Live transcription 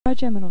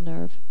trigeminal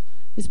nerve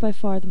is by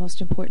far the most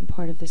important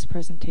part of this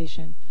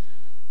presentation.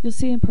 You'll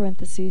see in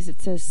parentheses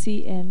it says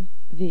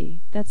CNV.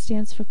 That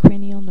stands for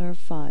cranial nerve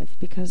 5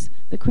 because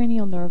the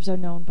cranial nerves are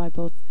known by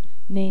both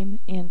name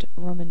and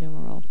Roman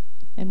numeral.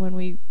 And when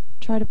we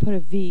try to put a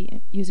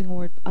V using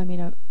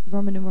a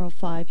Roman numeral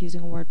 5 using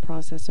a word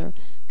processor,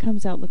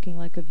 comes out looking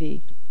like a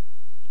V.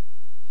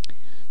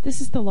 This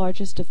is the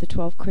largest of the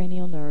 12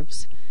 cranial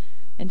nerves,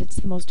 and it's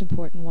the most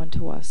important one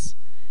to us.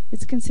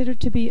 It's considered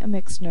to be a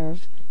mixed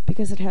nerve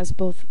because it has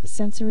both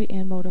sensory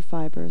and motor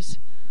fibers.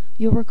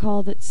 You'll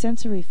recall that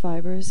sensory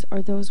fibers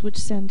are those which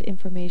send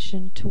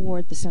information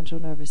toward the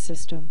central nervous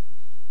system,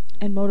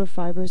 and motor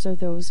fibers are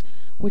those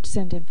which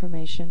send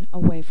information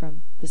away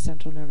from the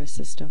central nervous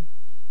system.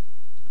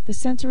 The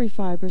sensory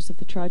fibers of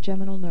the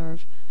trigeminal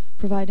nerve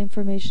provide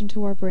information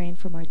to our brain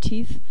from our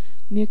teeth,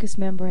 mucous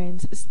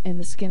membranes, and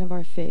the skin of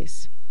our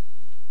face,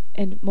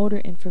 and motor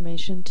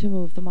information to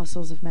move the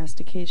muscles of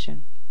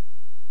mastication.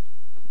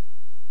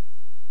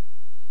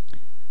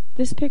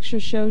 This picture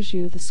shows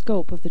you the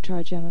scope of the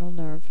trigeminal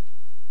nerve,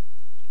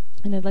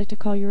 and I'd like to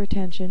call your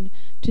attention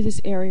to this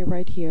area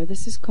right here.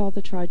 This is called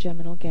the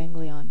trigeminal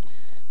ganglion.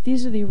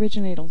 These are the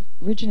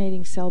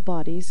originating cell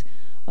bodies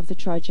of the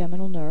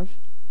trigeminal nerve,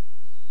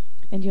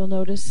 and you'll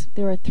notice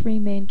there are 3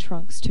 main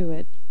trunks to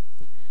it.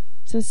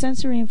 So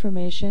sensory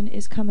information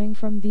is coming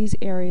from these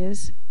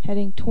areas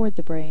heading toward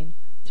the brain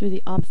through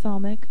the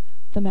ophthalmic,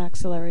 the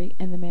maxillary,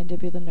 and the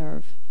mandibular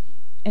nerve.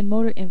 And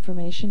motor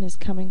information is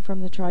coming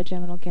from the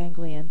trigeminal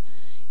ganglion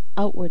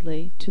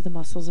outwardly to the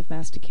muscles of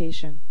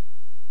mastication.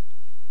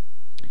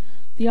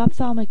 The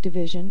ophthalmic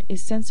division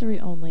is sensory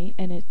only,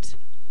 and it's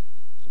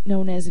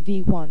known as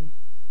V1.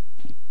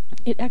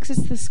 It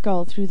exits the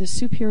skull through the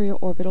superior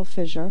orbital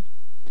fissure,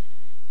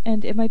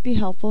 and it might be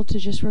helpful to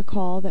just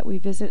recall that we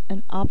visit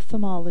an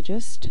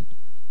ophthalmologist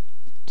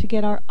to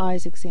get our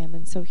eyes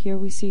examined. So here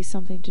we see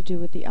something to do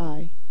with the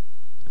eye.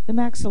 The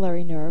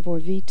maxillary nerve, or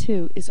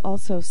V2, is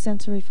also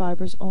sensory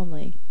fibers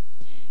only.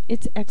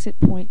 Its exit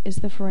point is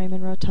the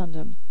foramen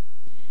rotundum.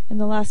 And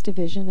the last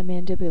division, the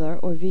mandibular,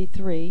 or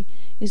V3,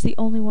 is the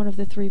only one of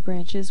the 3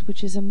 branches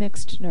which is a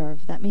mixed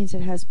nerve. That means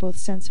it has both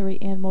sensory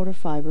and motor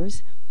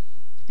fibers.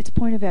 Its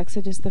point of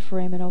exit is the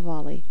foramen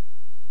ovale.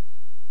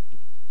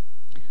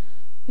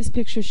 This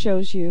picture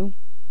shows you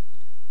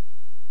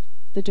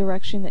the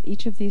direction that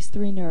each of these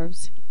 3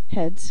 nerves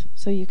heads,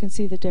 so you can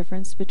see the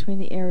difference between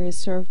the areas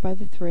served by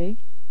the 3.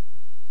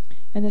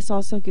 And this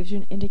also gives you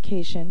an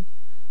indication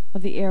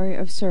of the area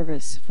of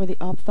service for the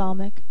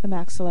ophthalmic, the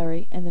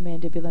maxillary, and the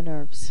mandibular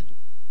nerves.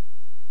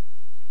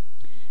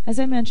 As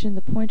I mentioned,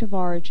 the point of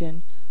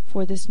origin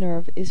for this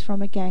nerve is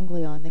from a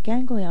ganglion. The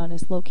ganglion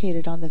is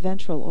located on the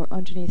ventral or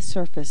underneath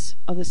surface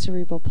of the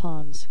cerebral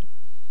pons.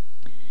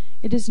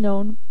 It is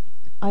known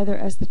either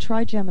as the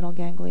trigeminal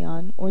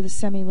ganglion or the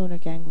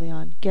semilunar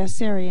ganglion.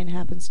 Gasserian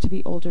happens to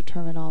be older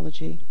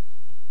terminology.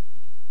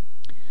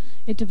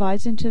 It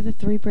divides into the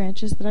 3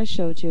 branches that I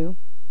showed you,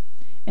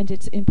 and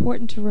it's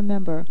important to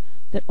remember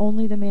that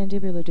only the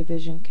mandibular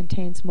division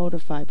contains motor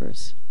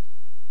fibers.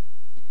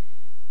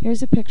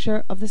 Here's a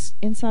picture of the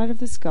inside of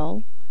the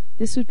skull.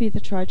 This would be the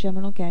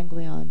trigeminal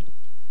ganglion.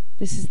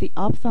 This is the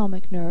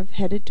ophthalmic nerve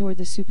headed toward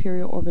the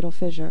superior orbital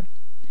fissure,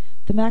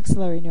 the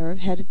maxillary nerve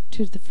headed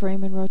to the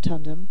foramen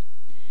rotundum,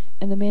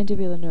 and the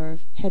mandibular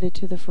nerve headed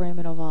to the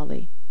foramen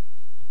ovale.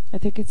 I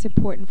think it's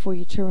important for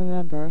you to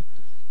remember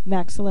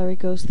maxillary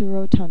goes through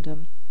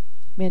rotundum,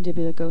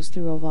 mandibular goes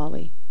through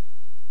ovale.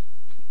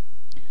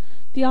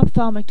 The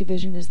ophthalmic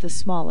division is the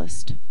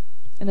smallest,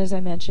 and as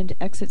I mentioned,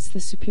 exits the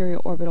superior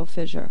orbital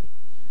fissure.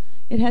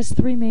 It has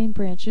 3 main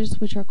branches,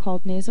 which are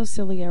called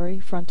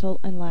nasociliary, frontal,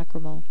 and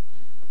lacrimal.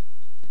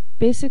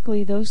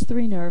 Basically, those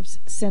 3 nerves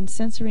send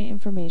sensory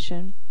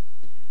information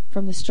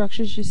from the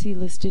structures you see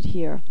listed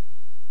here.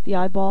 The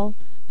eyeball,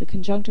 the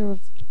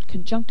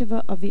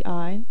conjunctiva of the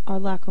eye, our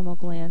lacrimal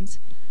glands,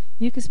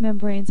 mucous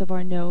membranes of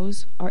our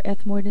nose, our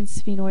ethmoid and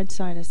sphenoid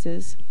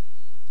sinuses,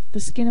 the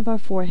skin of our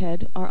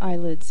forehead, our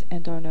eyelids,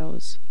 and our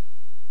nose.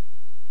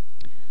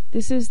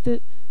 This is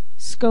the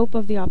scope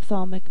of the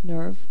ophthalmic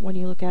nerve when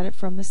you look at it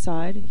from the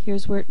side.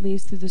 Here's where it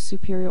leads through the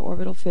superior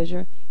orbital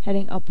fissure,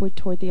 heading upward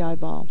toward the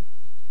eyeball.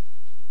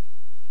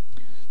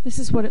 This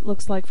is what it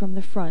looks like from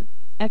the front,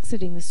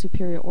 exiting the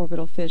superior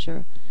orbital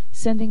fissure,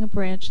 sending a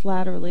branch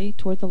laterally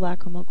toward the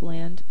lacrimal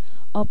gland,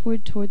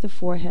 upward toward the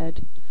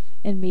forehead,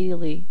 and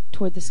medially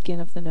toward the skin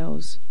of the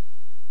nose.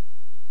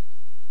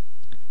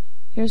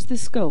 Here's the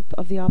scope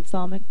of the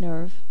ophthalmic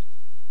nerve,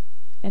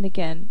 and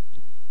again,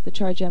 the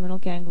trigeminal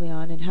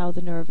ganglion and how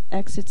the nerve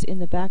exits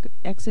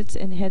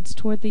and heads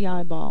toward the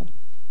eyeball.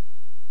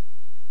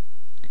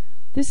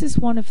 This is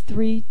one of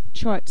 3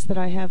 charts that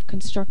I have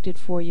constructed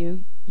for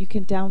you. You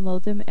can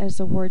download them as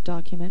a Word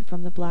document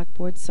from the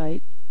Blackboard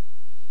site.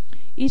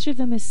 Each of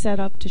them is set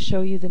up to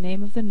show you the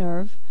name of the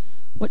nerve,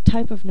 what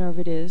type of nerve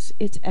it is,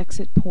 its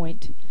exit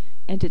point,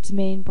 and its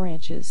main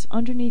branches.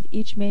 Underneath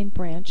each main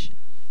branch,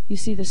 you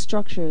see the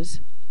structures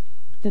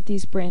that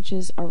these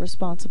branches are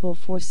responsible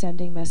for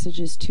sending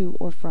messages to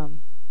or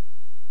from.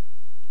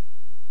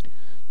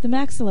 The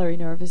maxillary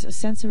nerve is a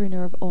sensory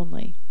nerve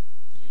only.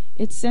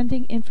 It's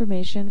sending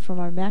information from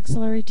our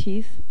maxillary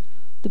teeth,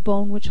 the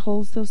bone which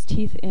holds those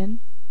teeth in,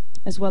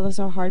 as well as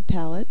our hard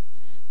palate,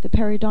 the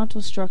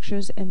periodontal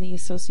structures, and the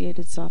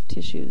associated soft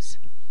tissues.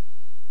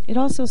 It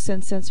also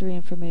sends sensory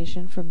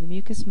information from the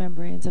mucous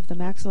membranes of the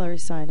maxillary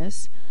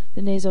sinus,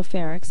 the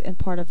nasopharynx, and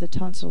part of the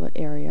tonsillar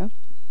area,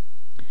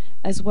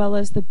 as well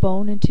as the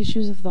bone and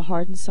tissues of the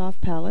hard and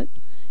soft palate,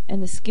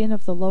 and the skin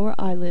of the lower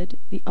eyelid,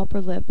 the upper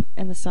lip,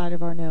 and the side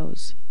of our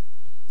nose.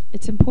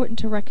 It's important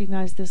to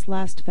recognize this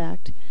last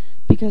fact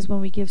because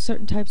when we give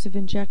certain types of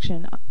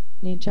injections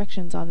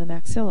on the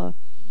maxilla,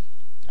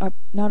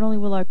 not only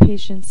will our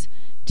patient's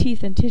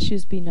teeth and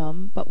tissues be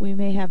numb, but we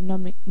may have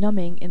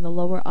numbing in the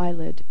lower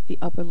eyelid, the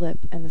upper lip,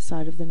 and the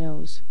side of the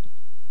nose.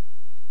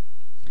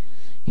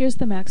 Here's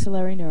the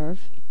maxillary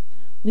nerve,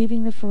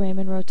 leaving the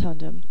foramen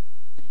rotundum.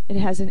 It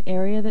has an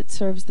area that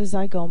serves the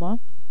zygoma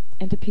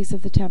and a piece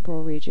of the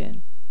temporal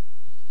region.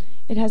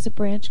 It has a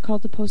branch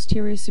called the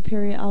posterior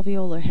superior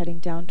alveolar heading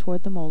down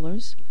toward the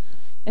molars.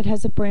 It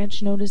has a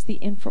branch known as the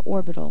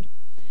infraorbital.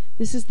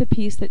 This is the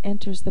piece that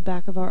enters the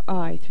back of our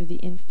eye through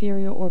the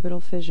inferior orbital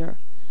fissure,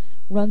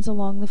 runs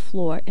along the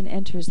floor, and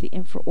enters the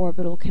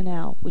infraorbital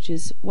canal, which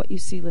is what you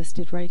see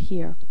listed right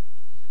here.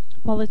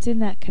 While it's in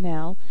that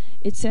canal,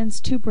 it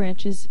sends two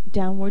branches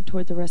downward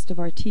toward the rest of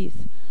our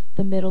teeth,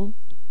 the middle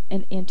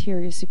and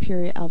anterior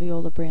superior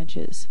alveolar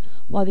branches,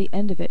 while the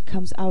end of it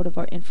comes out of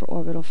our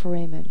infraorbital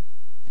foramen.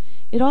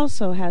 It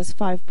also has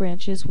 5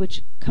 branches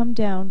which come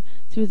down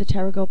through the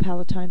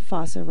pterygopalatine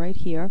fossa right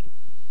here,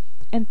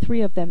 and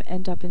 3 of them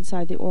end up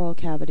inside the oral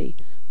cavity,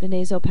 the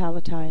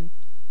nasopalatine,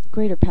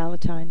 greater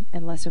palatine,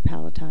 and lesser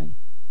palatine.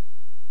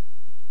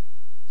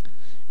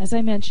 As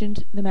I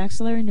mentioned, the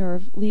maxillary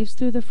nerve leaves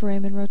through the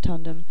foramen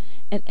rotundum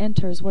and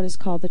enters what is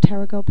called the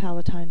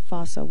pterygopalatine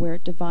fossa, where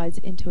it divides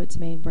into its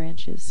main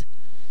branches.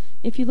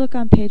 If you look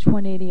on page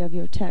 180 of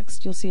your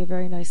text, you'll see a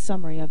very nice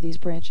summary of these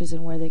branches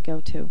and where they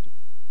go to.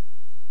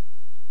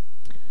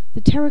 The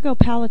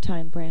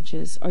pterygopalatine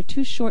branches are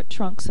 2 short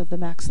trunks of the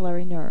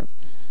maxillary nerve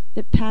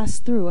that pass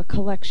through a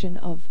collection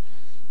of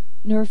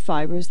nerve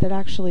fibers that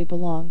actually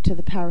belong to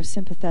the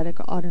parasympathetic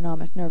or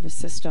autonomic nervous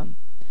system.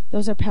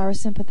 Those are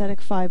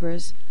parasympathetic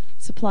fibers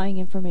supplying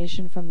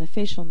information from the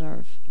facial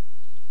nerve.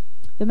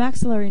 The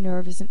maxillary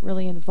nerve isn't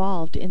really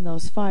involved in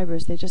those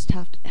fibers, they just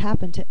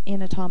happen to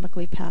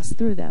anatomically pass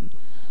through them.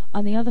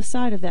 On the other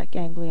side of that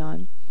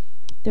ganglion,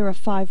 there are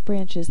 5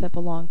 branches that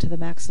belong to the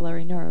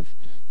maxillary nerve.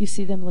 You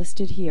see them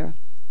listed here.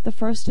 The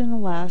first and the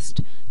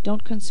last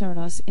don't concern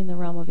us in the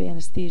realm of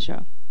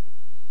anesthesia.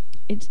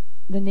 It's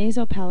the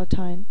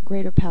nasopalatine,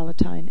 greater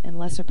palatine, and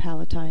lesser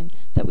palatine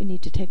that we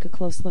need to take a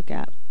close look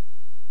at.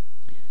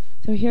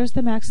 So here's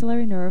the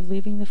maxillary nerve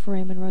leaving the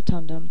foramen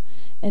rotundum,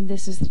 and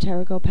this is the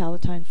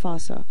pterygopalatine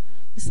fossa.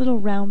 This little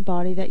round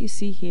body that you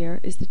see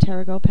here is the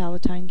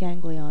pterygopalatine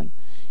ganglion,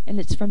 and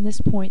it's from this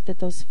point that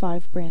those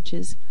 5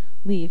 branches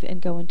leave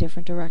and go in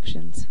different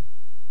directions.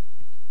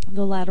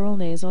 The lateral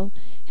nasal,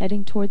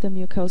 heading toward the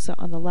mucosa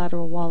on the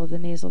lateral wall of the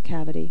nasal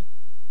cavity.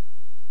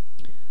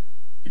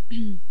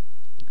 The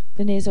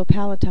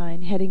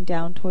nasopalatine, heading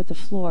down toward the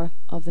floor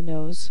of the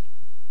nose.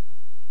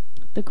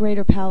 The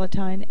greater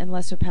palatine and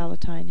lesser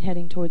palatine,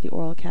 heading toward the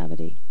oral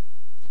cavity.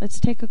 Let's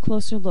take a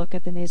closer look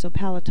at the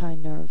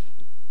nasopalatine nerve.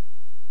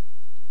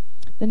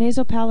 The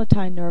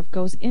nasopalatine nerve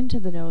goes into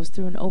the nose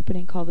through an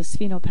opening called the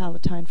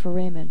sphenopalatine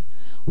foramen,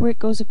 where it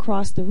goes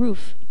across the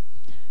roof,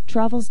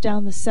 travels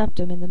down the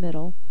septum in the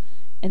middle,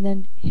 and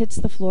then hits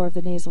the floor of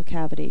the nasal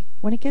cavity.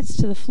 When it gets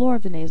to the floor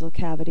of the nasal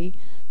cavity,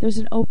 there's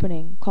an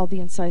opening called the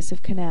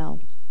incisive canal.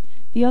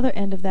 The other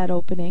end of that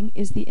opening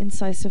is the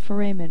incisive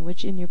foramen,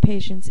 which in your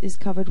patients is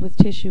covered with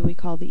tissue we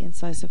call the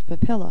incisive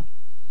papilla.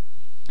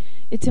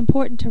 It's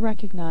important to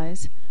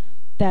recognize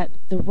that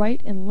the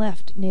right and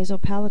left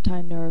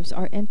nasopalatine nerves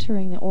are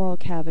entering the oral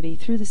cavity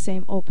through the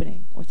same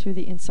opening, or through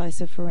the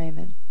incisive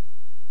foramen.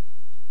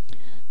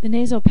 The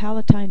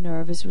nasopalatine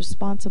nerve is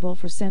responsible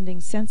for sending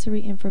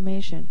sensory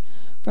information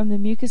from the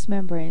mucous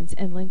membranes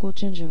and lingual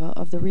gingiva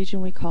of the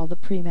region we call the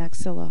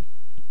premaxilla.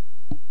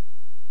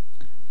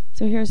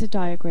 So here's a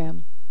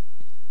diagram.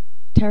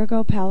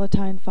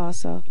 Pterygopalatine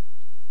fossa,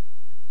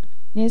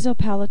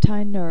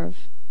 nasopalatine nerve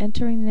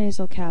entering the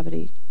nasal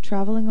cavity,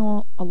 traveling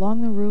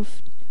along the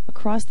roof,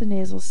 across the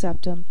nasal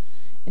septum,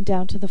 and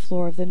down to the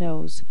floor of the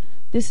nose.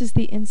 This is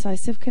the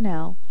incisive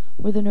canal,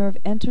 where the nerve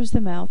enters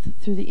the mouth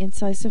through the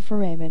incisive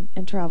foramen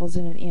and travels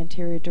in an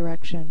anterior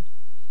direction.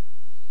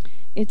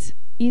 It's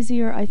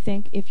easier, I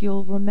think, if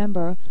you'll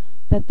remember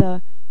that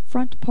the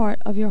front part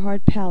of your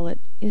hard palate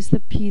is the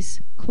piece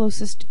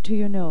closest to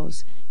your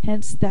nose.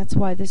 Hence, that's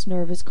why this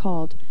nerve is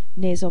called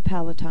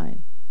nasopalatine,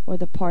 or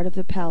the part of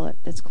the palate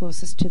that's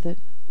closest to the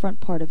front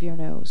part of your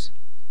nose.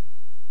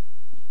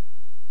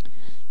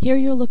 Here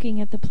you're looking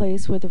at the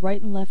place where the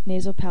right and left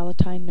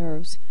nasopalatine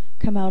nerves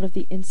come out of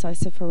the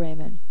incisive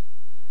foramen.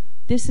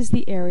 This is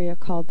the area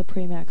called the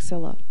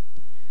premaxilla.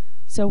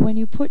 So when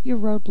you put your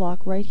roadblock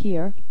right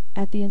here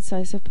at the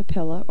incisive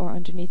papilla, or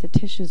underneath the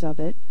tissues of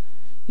it,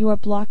 you are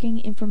blocking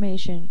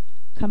information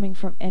coming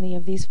from any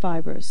of these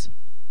fibers.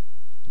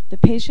 The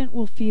patient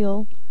will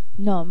feel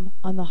numb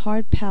on the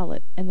hard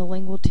palate and the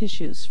lingual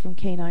tissues from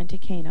canine to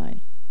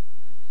canine.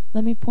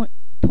 Let me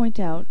point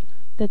out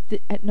that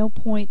at no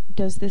point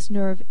does this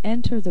nerve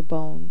enter the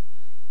bone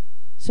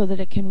so that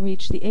it can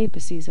reach the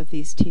apices of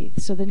these teeth.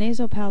 So the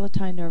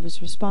nasopalatine nerve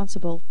is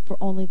responsible for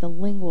only the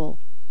lingual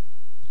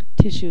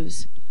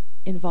tissues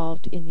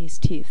involved in these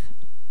teeth.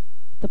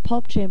 The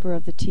pulp chamber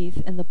of the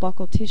teeth and the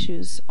buccal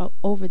tissues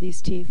over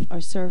these teeth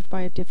are served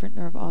by a different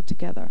nerve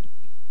altogether.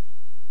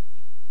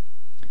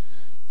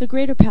 The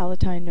greater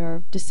palatine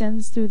nerve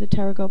descends through the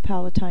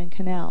pterygopalatine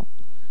canal.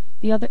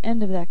 The other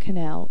end of that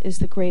canal is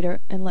the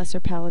greater and lesser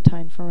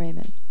palatine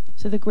foramen.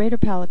 So the greater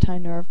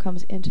palatine nerve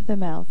comes into the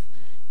mouth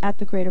at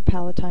the greater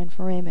palatine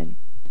foramen,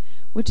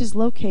 which is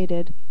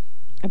located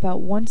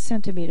about 1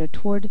 centimeter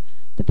toward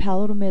the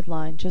palatal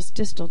midline, just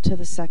distal to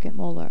the second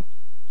molar,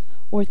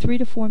 or 3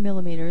 to 4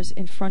 millimeters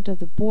in front of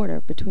the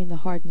border between the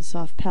hard and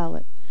soft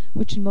palate,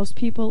 which in most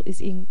people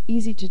is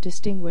easy to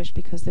distinguish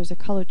because there's a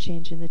color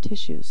change in the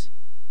tissues.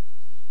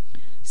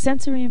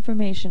 Sensory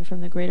information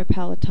from the greater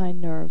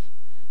palatine nerve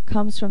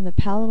comes from the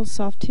palatal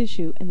soft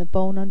tissue and the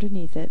bone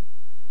underneath it,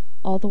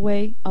 all the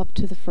way up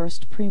to the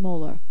first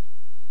premolar.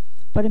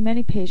 But in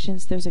many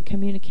patients there's a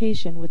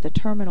communication with the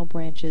terminal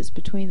branches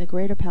between the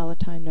greater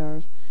palatine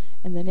nerve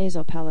and the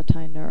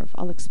nasopalatine nerve.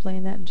 I'll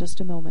explain that in just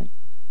a moment.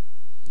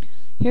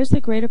 Here's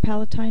the greater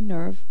palatine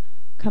nerve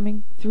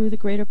coming through the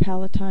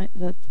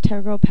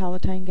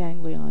pterygopalatine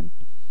ganglion,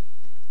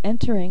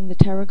 entering the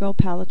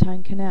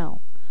pterygopalatine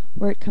canal,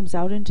 where it comes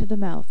out into the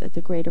mouth at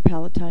the greater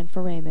palatine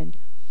foramen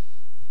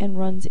and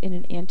runs in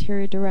an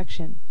anterior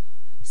direction,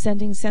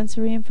 sending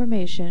sensory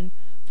information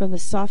from the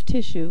soft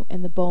tissue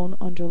and the bone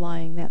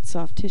underlying that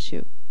soft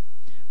tissue,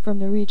 from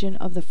the region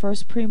of the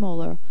first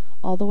premolar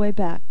all the way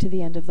back to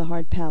the end of the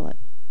hard palate.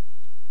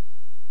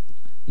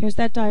 Here's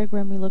that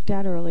diagram we looked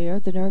at earlier.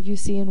 The nerve you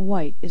see in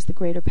white is the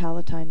greater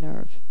palatine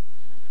nerve.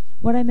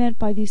 What I meant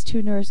by these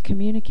two nerves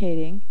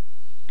communicating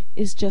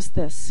is just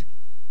this.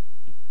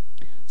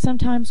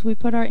 Sometimes we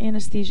put our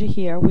anesthesia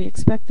here. We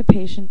expect the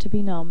patient to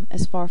be numb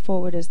as far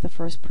forward as the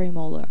first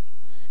premolar.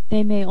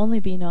 They may only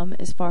be numb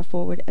as far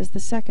forward as the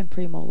second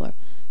premolar.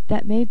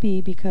 That may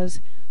be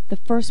because the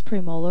first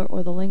premolar,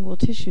 or the lingual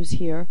tissues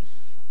here,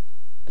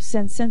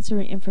 send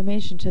sensory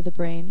information to the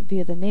brain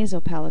via the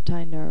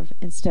nasopalatine nerve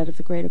instead of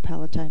the greater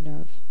palatine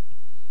nerve.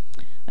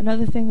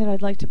 Another thing that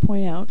I'd like to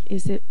point out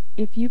is that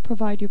if you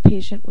provide your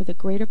patient with a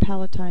greater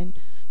palatine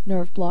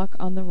nerve block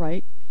on the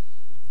right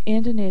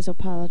and a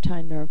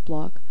nasopalatine nerve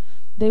block,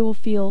 they will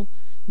feel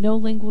no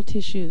lingual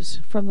tissues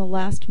from the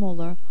last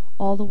molar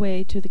all the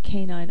way to the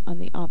canine on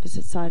the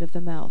opposite side of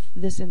the mouth.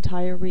 This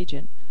entire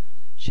region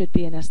should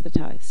be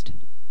anesthetized.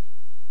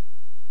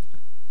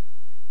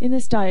 In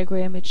this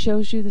diagram, it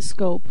shows you the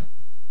scope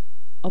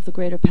of the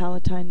greater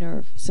palatine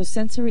nerve, so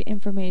sensory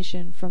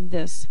information from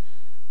this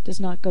does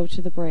not go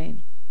to the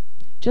brain.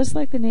 Just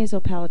like the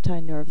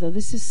nasopalatine nerve, though,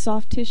 this is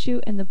soft tissue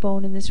and the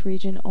bone in this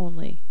region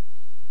only.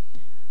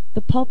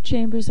 The pulp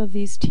chambers of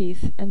these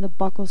teeth and the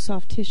buccal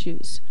soft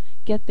tissues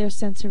get their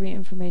sensory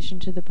information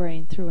to the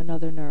brain through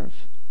another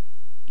nerve.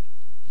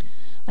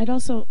 I'd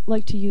also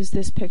like to use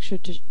this picture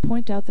to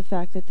point out the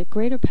fact that the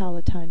greater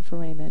palatine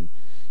foramen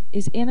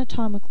is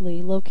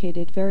anatomically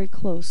located very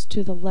close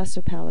to the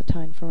lesser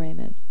palatine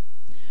foramen.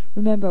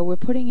 Remember, we're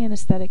putting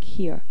anesthetic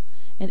here,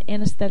 and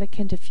anesthetic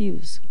can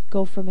diffuse,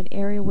 go from an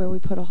area where we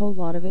put a whole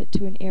lot of it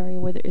to an area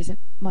where there isn't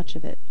much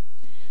of it.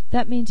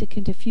 That means it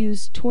can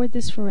diffuse toward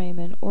this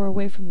foramen or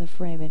away from the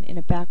foramen in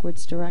a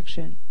backwards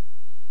direction.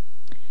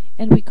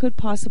 And we could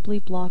possibly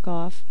block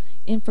off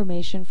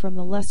information from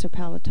the lesser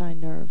palatine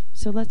nerve,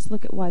 so let's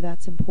look at why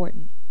that's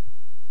important.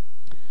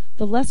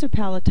 The lesser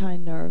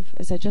palatine nerve,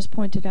 as I just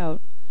pointed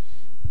out,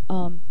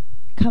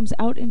 comes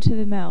out into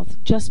the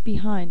mouth just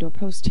behind or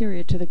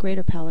posterior to the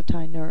greater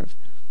palatine nerve.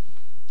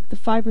 The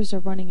fibers are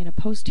running in a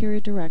posterior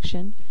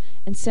direction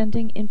and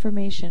sending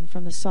information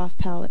from the soft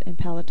palate and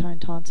palatine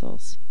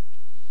tonsils.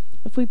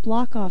 If we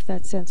block off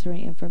that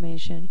sensory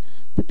information,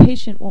 the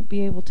patient won't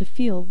be able to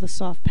feel the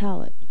soft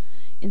palate.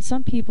 In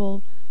some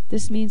people,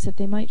 this means that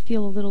they might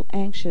feel a little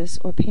anxious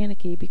or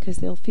panicky because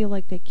they'll feel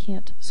like they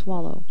can't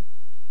swallow.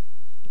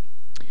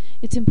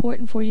 It's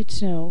important for you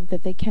to know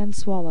that they can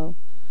swallow.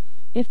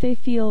 If they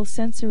feel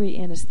sensory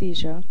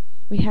anesthesia,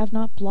 we have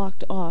not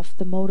blocked off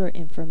the motor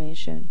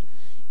information.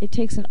 It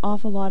takes an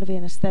awful lot of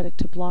anesthetic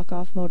to block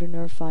off motor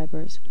nerve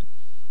fibers.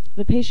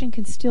 The patient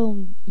can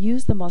still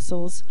use the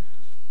muscles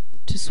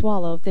to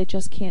swallow, they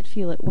just can't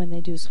feel it when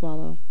they do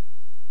swallow.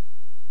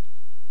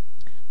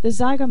 The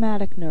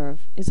zygomatic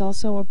nerve is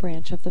also a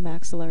branch of the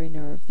maxillary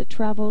nerve that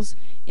travels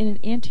in an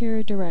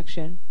anterior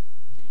direction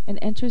and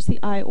enters the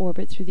eye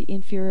orbit through the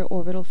inferior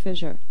orbital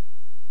fissure.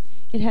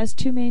 It has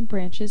two main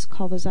branches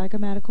called the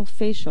zygomatical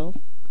facial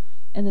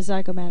and the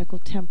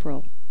zygomatical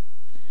temporal.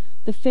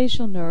 The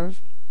facial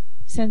nerve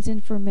sends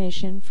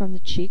information from the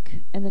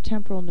cheek, and the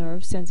temporal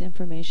nerve sends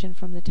information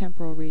from the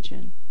temporal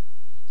region.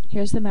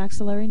 Here's the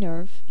maxillary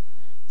nerve.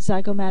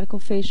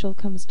 Zygomatical facial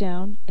comes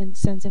down and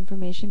sends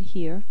information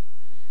here.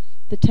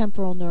 The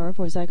temporal nerve,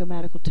 or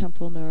zygomatical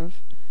temporal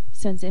nerve,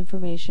 sends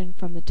information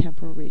from the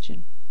temporal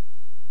region.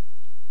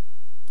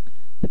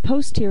 The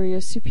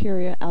posterior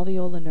superior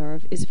alveolar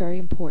nerve is very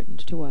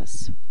important to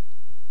us.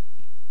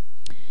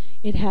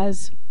 It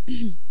has,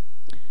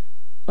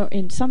 or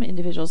in some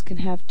individuals can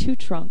have two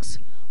trunks.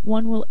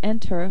 One will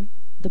enter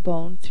the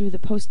bone through the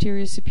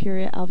posterior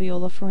superior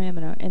alveolar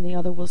foramina, and the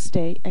other will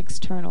stay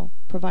external,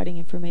 providing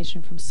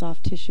information from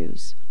soft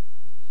tissues.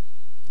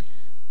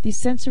 The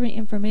sensory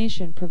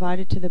information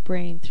provided to the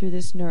brain through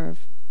this nerve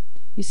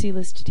you see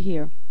listed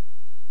here: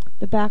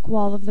 the back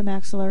wall of the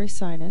maxillary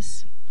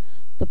sinus,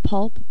 the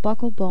pulp,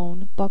 buccal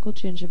bone, buccal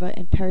gingiva,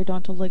 and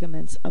periodontal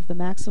ligaments of the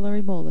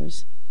maxillary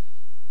molars,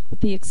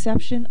 with the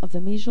exception of the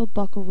mesial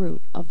buccal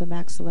root of the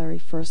maxillary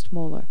first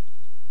molar.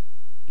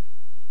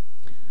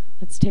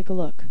 Let's take a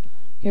look.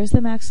 Here's the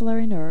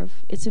maxillary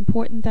nerve. It's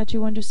important that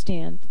you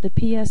understand the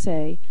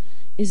PSA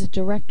is a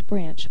direct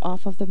branch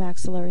off of the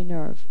maxillary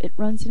nerve. It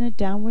runs in a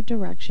downward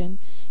direction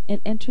and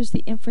enters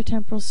the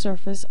infratemporal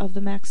surface of the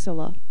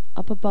maxilla,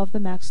 up above the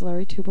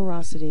maxillary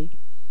tuberosity.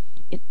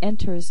 It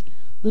enters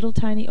little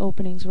tiny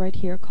openings right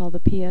here called the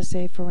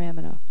PSA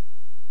foramina.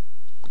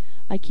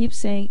 I keep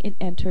saying it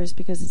enters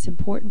because it's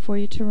important for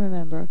you to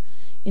remember,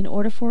 in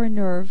order for a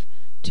nerve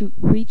to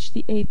reach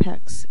the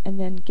apex and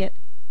then get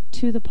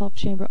to the pulp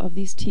chamber of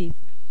these teeth,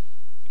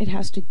 it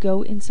has to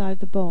go inside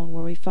the bone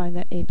where we find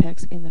that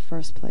apex in the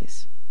first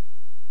place.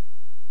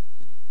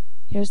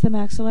 Here's the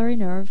maxillary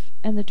nerve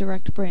and the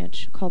direct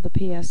branch called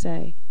the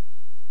PSA.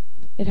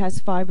 It has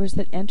fibers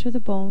that enter the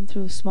bone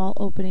through small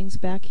openings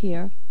back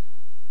here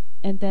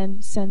and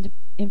then send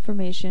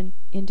information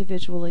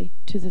individually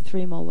to the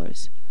three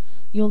molars.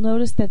 You'll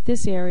notice that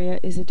this area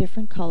is a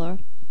different color,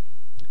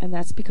 and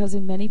that's because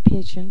in many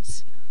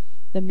patients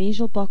the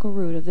mesial buccal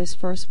root of this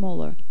first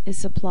molar is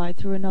supplied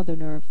through another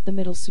nerve, the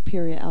middle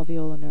superior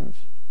alveolar nerve.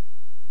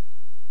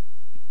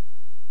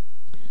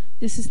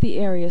 This is the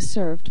area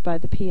served by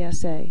the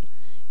PSA,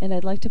 and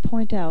I'd like to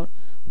point out,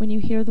 when you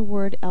hear the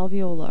word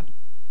alveolar,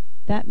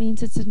 that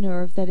means it's a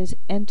nerve that is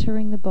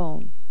entering the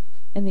bone,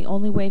 and the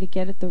only way to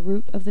get at the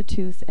root of the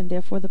tooth and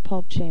therefore the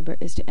pulp chamber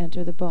is to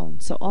enter the bone.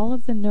 So all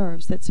of the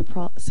nerves that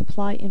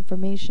supply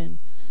information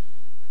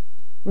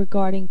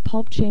regarding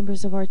pulp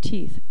chambers of our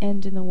teeth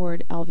end in the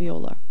word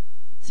alveolar.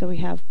 So we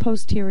have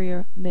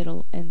posterior,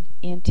 middle, and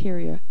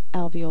anterior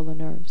alveolar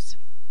nerves.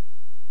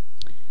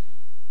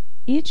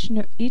 Each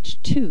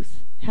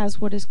tooth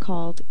has what is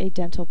called a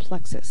dental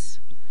plexus.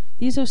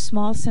 These are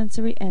small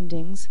sensory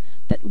endings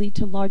that lead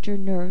to larger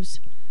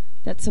nerves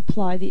that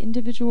supply the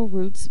individual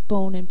roots,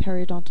 bone, and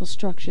periodontal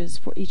structures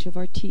for each of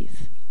our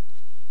teeth.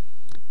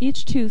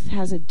 Each tooth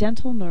has a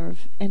dental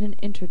nerve and an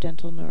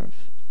interdental nerve.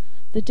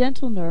 The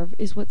dental nerve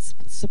is what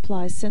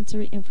supplies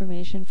sensory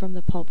information from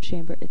the pulp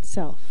chamber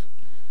itself.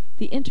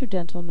 The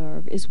interdental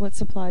nerve is what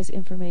supplies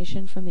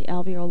information from the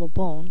alveolar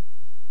bone,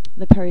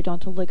 the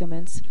periodontal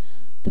ligaments,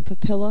 the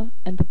papilla,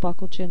 and the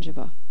buccal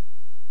gingiva.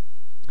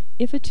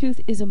 If a tooth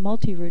is a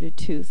multi-rooted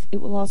tooth, it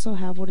will also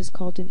have what is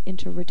called an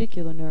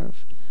interradicular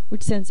nerve,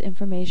 which sends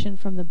information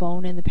from the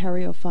bone and the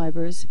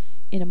periofibers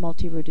in a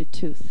multi-rooted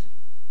tooth.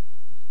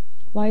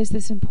 Why is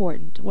this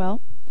important? Well,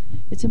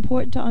 it's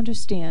important to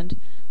understand,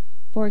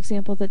 for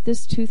example, that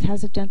this tooth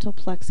has a dental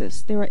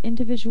plexus. There are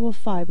individual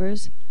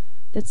fibers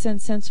that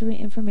send sensory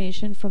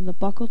information from the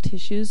buccal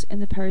tissues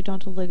and the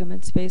periodontal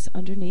ligament space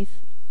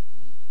underneath,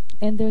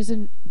 and there's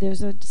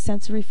a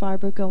sensory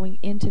fiber going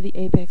into the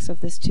apex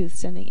of this tooth,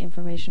 sending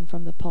information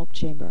from the pulp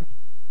chamber.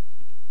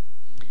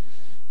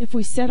 If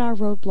we set our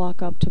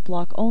roadblock up to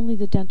block only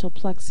the dental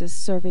plexus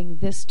serving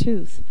this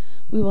tooth,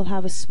 we will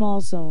have a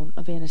small zone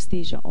of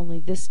anesthesia. Only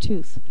this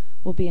tooth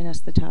will be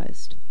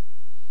anesthetized.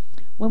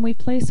 When we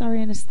place our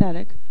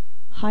anesthetic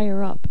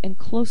higher up and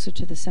closer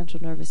to the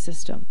central nervous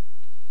system,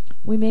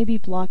 we may be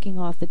blocking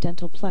off the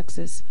dental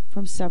plexus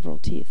from several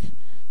teeth.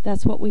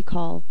 That's what we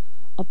call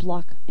a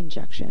block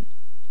injection.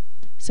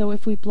 So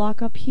if we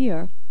block up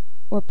here,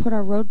 or put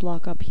our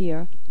roadblock up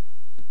here,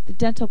 the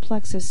dental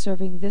plexus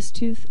serving this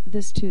tooth,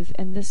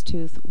 and this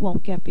tooth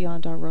won't get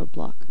beyond our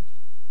roadblock.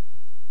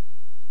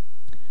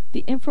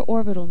 The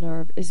infraorbital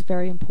nerve is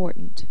very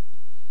important.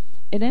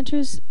 It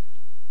enters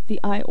the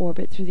eye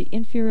orbit through the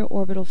inferior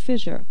orbital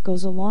fissure,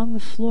 goes along the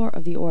floor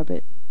of the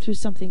orbit through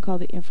something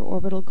called the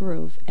infraorbital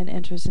groove, and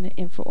enters an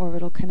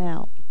infraorbital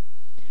canal.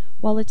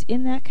 While it's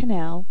in that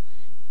canal,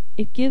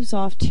 it gives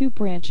off two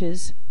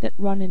branches that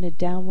run in a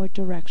downward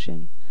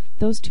direction.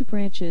 Those two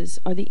branches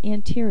are the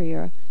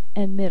anterior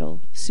and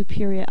middle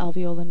superior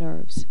alveolar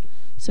nerves.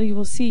 So you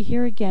will see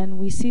here again,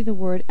 we see the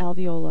word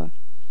alveolar.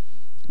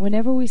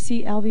 Whenever we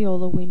see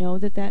alveolar, we know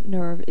that that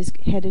nerve is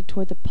headed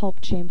toward the pulp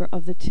chamber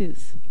of the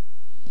tooth.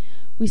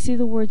 We see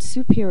the word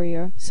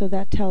superior, so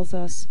that tells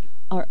us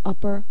our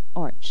upper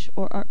arch,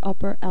 or our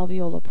upper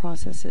alveolar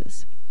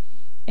processes.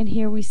 And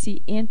here we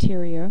see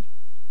anterior,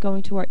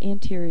 going to our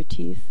anterior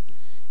teeth,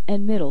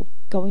 and middle,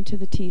 going to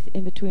the teeth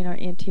in between our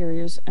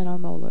anteriors and our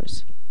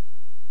molars.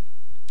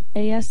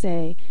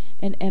 ASA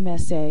and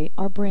MSA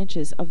are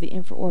branches of the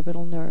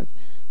infraorbital nerve.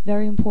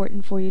 Very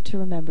important for you to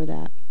remember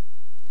that.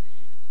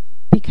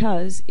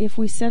 because if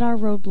we set our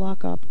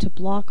roadblock up to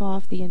block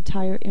off the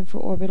entire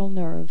infraorbital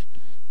nerve,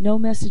 no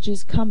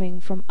messages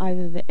coming from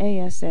either the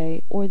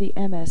ASA or the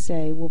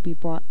MSA will be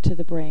brought to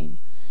the brain.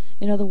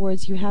 In other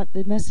words,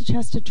 the message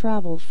has to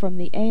travel from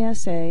the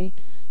ASA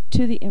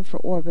to the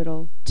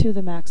infraorbital, to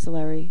the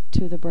maxillary,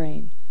 to the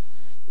brain.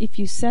 If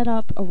you set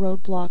up a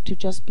roadblock to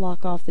just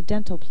block off the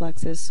dental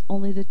plexus,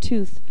 only the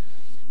tooth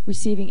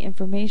receiving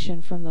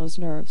information from those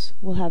nerves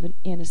will have an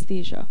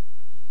anesthesia.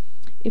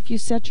 If you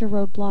set your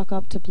roadblock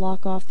up to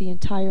block off the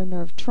entire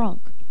nerve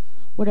trunk,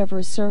 whatever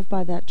is served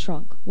by that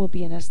trunk will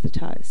be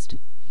anesthetized.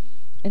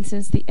 And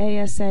since the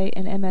ASA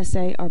and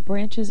MSA are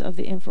branches of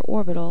the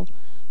infraorbital,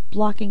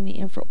 blocking the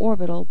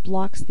infraorbital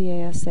blocks the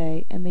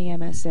ASA and the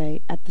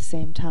MSA at the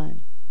same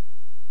time.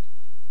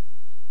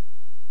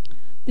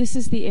 This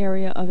is the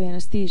area of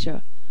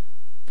anesthesia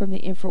from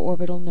the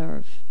infraorbital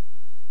nerve.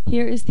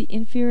 Here is the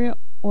inferior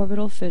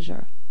orbital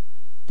fissure.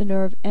 The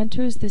nerve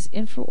enters this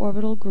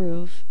infraorbital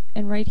groove,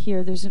 and right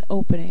here there's an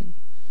opening.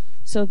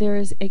 So there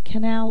is a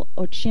canal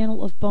or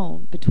channel of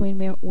bone between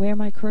where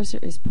my cursor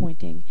is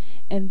pointing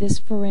and this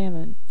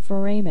foramen,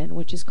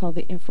 which is called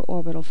the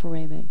infraorbital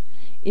foramen.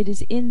 It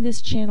is in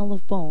this channel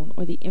of bone,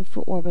 or the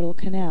infraorbital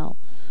canal,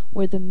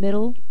 where the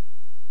middle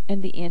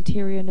and the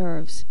anterior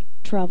nerves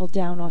travel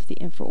down off the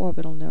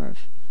infraorbital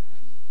nerve.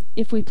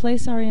 If we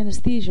place our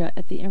anesthesia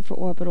at the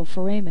infraorbital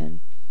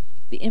foramen,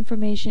 the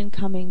information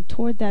coming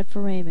toward that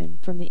foramen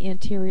from the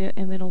anterior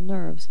and middle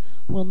nerves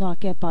will not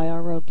get by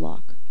our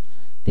roadblock.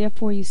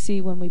 Therefore, you see,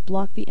 when we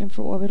block the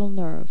infraorbital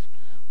nerve,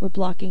 we're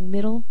blocking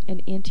middle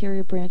and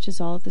anterior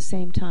branches all at the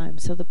same time.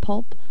 So the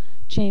pulp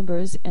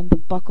chambers and the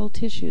buccal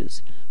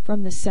tissues,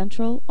 from the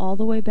central all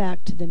the way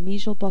back to the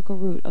mesial buccal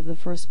root of the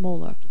first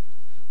molar,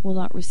 will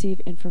not receive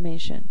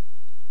information.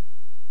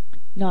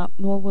 Nor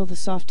will the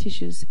soft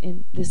tissues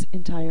in this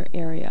entire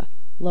area,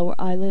 lower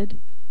eyelid,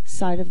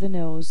 side of the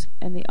nose,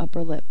 and the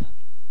upper lip.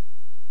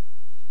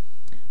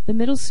 The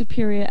middle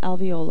superior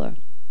alveolar.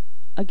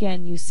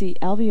 Again, you see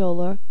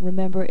alveolar,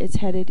 remember it's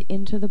headed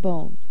into the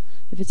bone.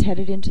 If it's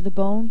headed into the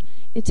bone,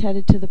 it's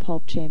headed to the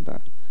pulp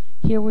chamber.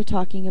 Here we're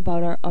talking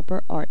about our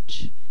upper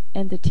arch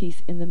and the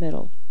teeth in the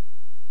middle.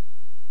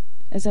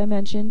 As I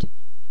mentioned,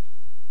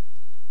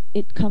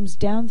 it comes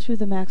down through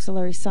the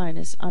maxillary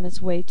sinus on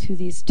its way to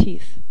these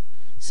teeth.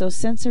 So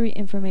sensory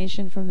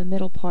information from the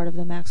middle part of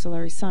the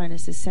maxillary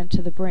sinus is sent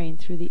to the brain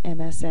through the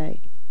MSA.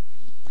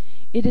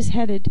 It is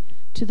headed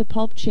to the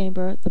pulp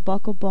chamber, the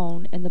buccal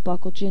bone, and the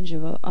buccal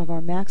gingiva of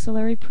our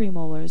maxillary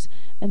premolars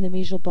and the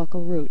mesial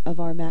buccal root of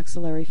our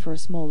maxillary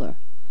first molar.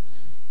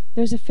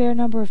 There's a fair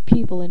number of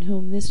people in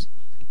whom this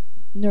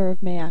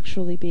nerve may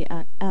actually be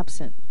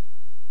absent.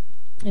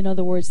 In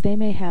other words, they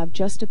may have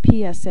just a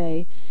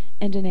PSA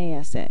and an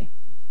ASA.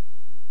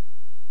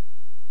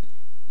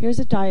 Here's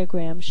a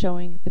diagram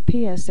showing the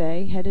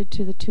PSA headed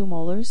to the three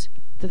molars,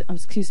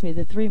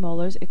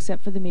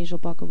 except for the mesial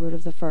buccal root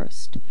of the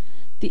first.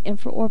 The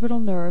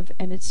infraorbital nerve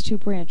and its two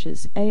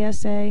branches,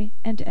 ASA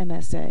and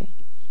MSA.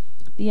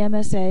 The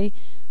MSA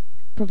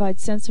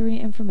provides sensory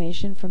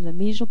information from the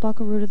mesial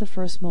buccal root of the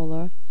first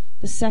molar,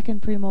 the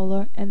second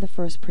premolar, and the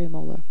first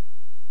premolar.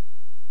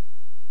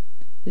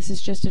 This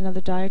is just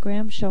another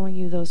diagram showing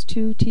you those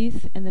two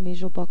teeth and the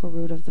mesial buccal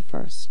root of the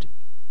first.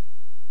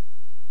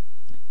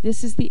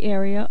 This is the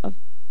area of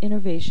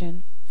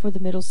innervation for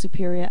the middle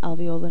superior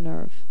alveolar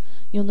nerve.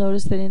 You'll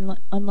notice that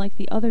unlike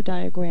the other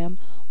diagram,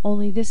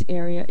 only this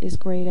area is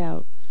grayed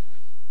out.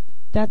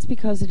 That's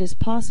because it is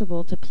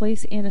possible to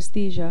place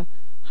anesthesia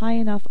high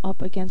enough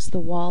up against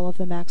the wall of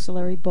the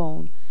maxillary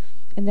bone,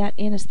 and that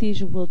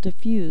anesthesia will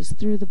diffuse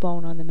through the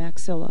bone on the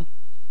maxilla,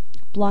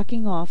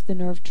 blocking off the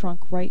nerve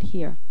trunk right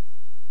here.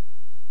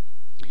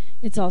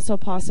 It's also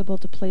possible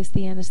to place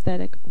the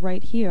anesthetic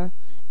right here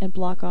and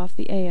block off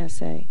the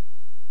ASA.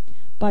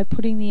 By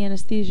putting the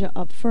anesthesia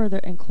up further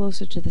and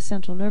closer to the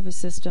central nervous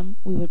system,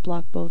 we would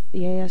block both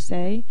the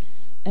ASA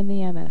and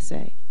the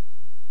MSA.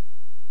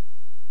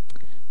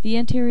 The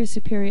anterior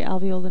superior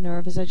alveolar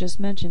nerve, as I just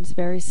mentioned, is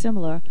very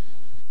similar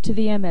to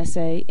the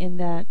MSA in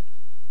that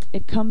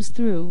it comes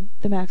through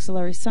the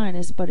maxillary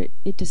sinus, but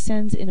it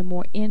descends in a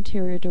more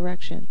anterior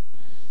direction.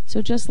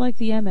 So just like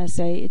the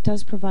MSA, it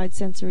does provide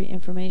sensory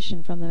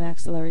information from the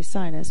maxillary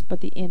sinus, but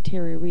the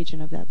anterior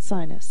region of that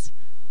sinus.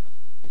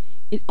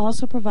 It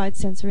also provides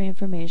sensory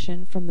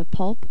information from the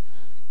pulp,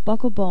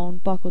 buccal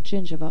bone, buccal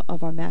gingiva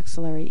of our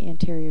maxillary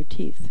anterior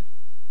teeth.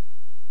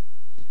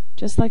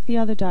 Just like the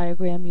other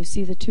diagram, you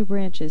see the two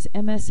branches,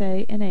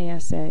 MSA and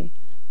ASA,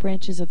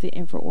 branches of the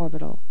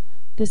infraorbital.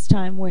 This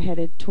time we're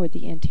headed toward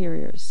the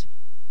anteriors.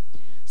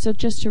 So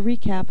just to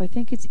recap, I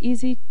think it's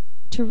easy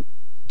to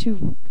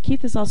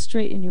keep this all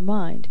straight in your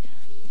mind.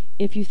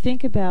 If you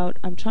think about,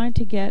 I'm trying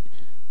to get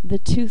the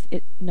tooth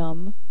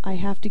numb, I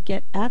have to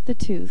get at the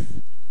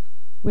tooth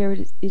where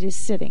it is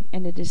sitting,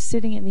 and it is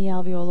sitting in the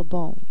alveolar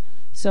bone.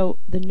 So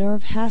the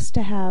nerve has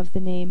to have the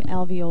name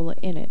alveolar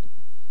in it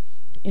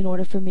in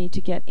order for me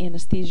to get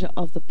anesthesia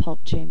of the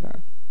pulp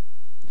chamber.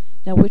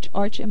 Now, which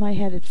arch am I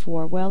headed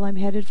for? Well, I'm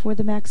headed for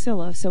the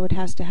maxilla, so it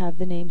has to have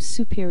the name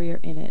superior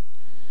in it.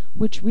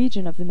 which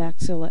region of the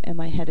maxilla am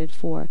I headed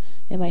for?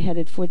 Am I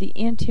headed for the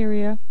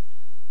anterior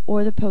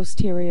or the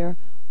posterior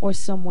or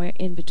somewhere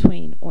in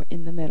between or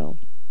in the middle?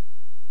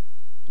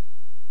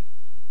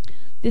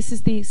 This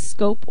is the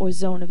scope or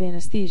zone of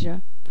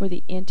anesthesia for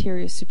the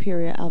anterior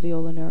superior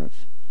alveolar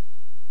nerve.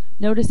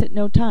 Notice at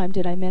no time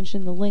did I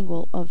mention the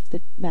lingual of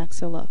the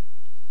maxilla.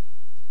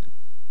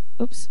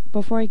 Oops,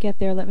 before I get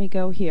there, let me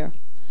go here.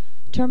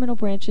 Terminal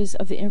branches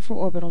of the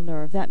infraorbital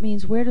nerve. That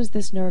means, where does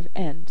this nerve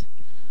end?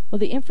 Well,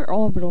 the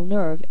infraorbital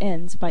nerve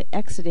ends by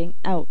exiting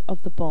out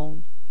of the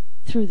bone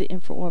through the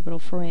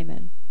infraorbital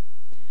foramen.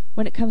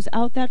 When it comes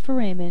out that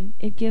foramen,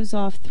 it gives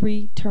off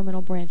 3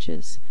 terminal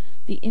branches.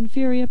 The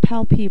inferior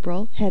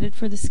palpebral, headed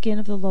for the skin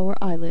of the lower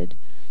eyelid,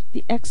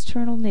 the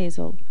external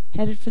nasal,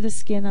 headed for the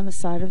skin on the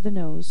side of the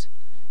nose,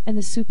 and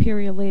the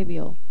superior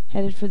labial,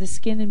 headed for the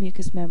skin and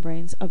mucous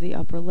membranes of the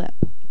upper lip.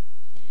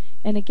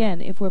 And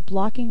again, if we're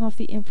blocking off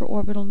the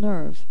infraorbital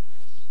nerve,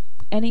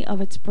 any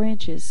of its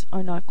branches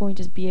are not going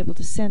to be able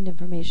to send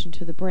information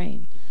to the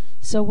brain.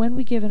 So when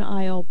we give an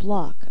IO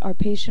block, our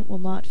patient will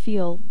not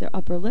feel their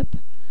upper lip,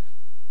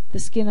 the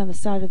skin on the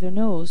side of their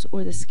nose,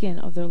 or the skin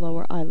of their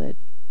lower eyelid.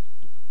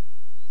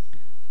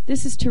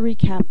 This is to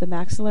recap the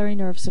maxillary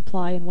nerve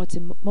supply and what's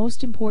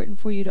most important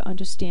for you to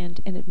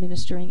understand in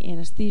administering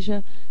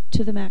anesthesia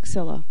to the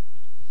maxilla.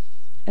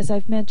 As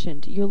I've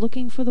mentioned, you're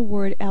looking for the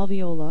word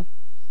alveolar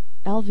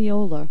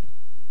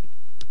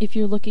if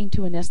you're looking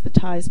to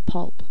anesthetize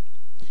pulp.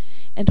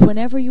 And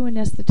whenever you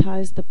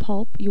anesthetize the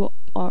pulp, you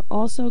are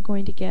also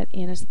going to get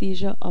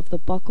anesthesia of the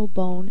buccal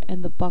bone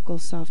and the buccal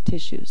soft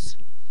tissues.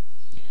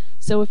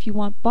 So if you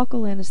want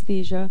buccal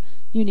anesthesia,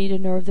 you need a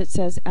nerve that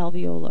says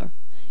alveolar.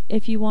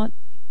 If you want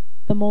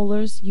the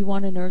molars, you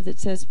want a nerve that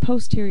says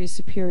posterior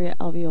superior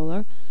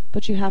alveolar,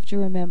 but you have to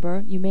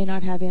remember you may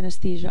not have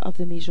anesthesia of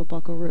the mesial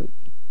buccal root.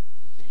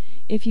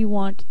 If you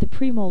want the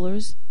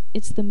premolars,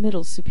 it's the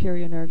middle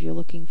superior nerve you're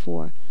looking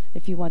for.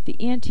 If you want the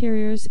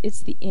anteriors,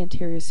 it's the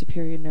anterior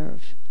superior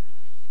nerve.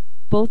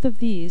 Both of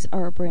these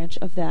are a branch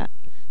of that.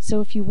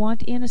 So if you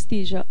want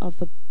anesthesia of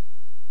the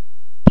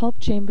pulp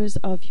chambers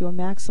of your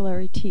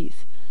maxillary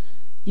teeth,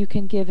 you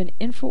can give an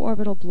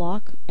infraorbital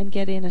block and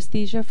get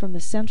anesthesia from the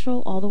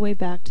central all the way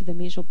back to the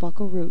mesial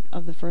buccal root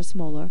of the first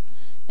molar,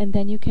 and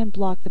then you can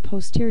block the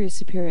posterior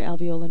superior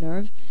alveolar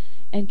nerve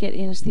and get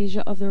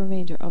anesthesia of the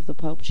remainder of the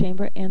pulp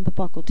chamber and the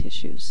buccal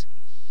tissues.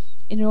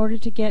 In order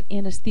to get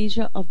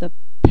anesthesia of the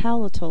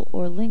palatal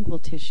or lingual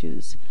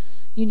tissues,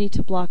 you need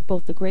to block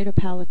both the greater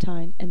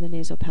palatine and the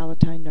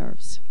nasopalatine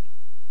nerves.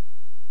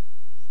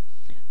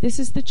 This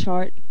is the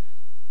chart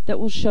that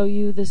will show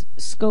you the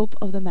scope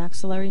of the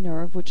maxillary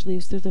nerve, which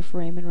leads through the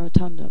foramen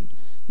rotundum.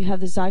 You have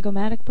the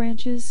zygomatic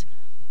branches,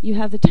 you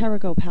have the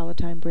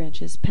pterygopalatine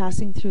branches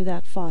passing through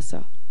that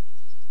fossa.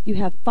 You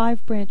have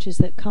 5 branches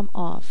that come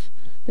off.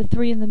 The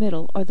 3 in the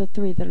middle are the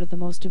 3 that are the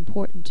most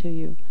important to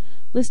you.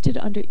 Listed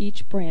under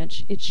each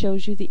branch, it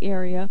shows you the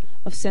area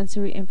of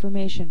sensory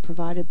information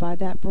provided by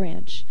that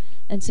branch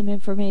and some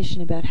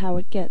information about how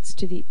it gets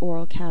to the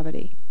oral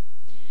cavity.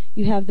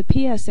 You have the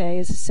PSA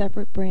as a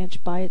separate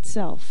branch by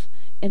itself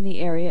in the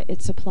area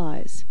it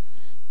supplies.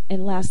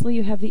 And lastly,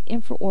 you have the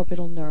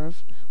infraorbital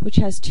nerve, which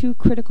has 2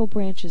 critical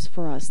branches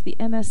for us, the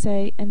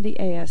MSA and the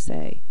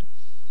ASA.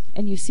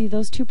 And you see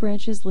those 2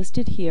 branches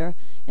listed here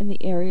and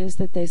the areas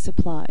that they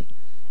supply,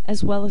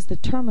 as well as the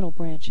terminal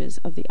branches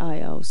of the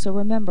IO. So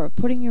remember,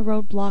 putting your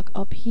roadblock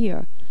up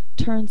here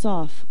turns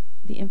off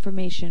the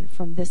information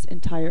from this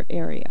entire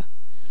area.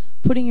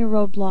 Putting your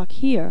roadblock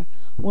here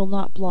will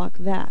not block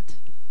that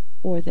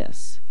or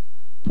this.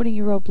 Putting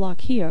your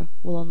roadblock here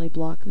will only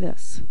block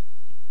this.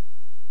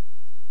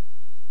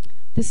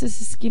 This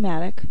is a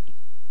schematic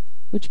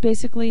which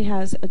basically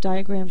has a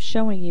diagram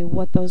showing you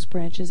what those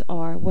branches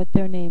are, what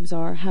their names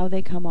are, how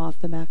they come off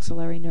the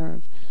maxillary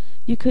nerve.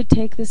 You could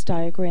take this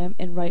diagram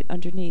and write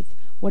underneath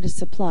what is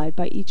supplied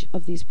by each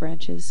of these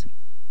branches.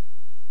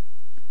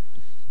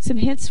 Some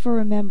hints for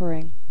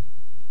remembering.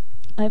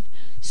 I've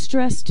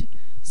stressed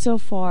so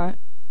far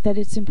that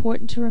it's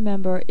important to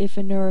remember if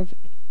a nerve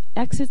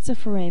exits a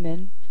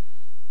foramen,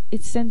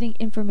 it's sending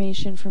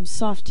information from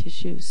soft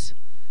tissues.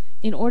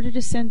 In order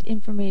to send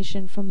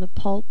information from the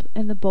pulp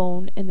and the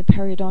bone and the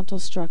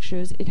periodontal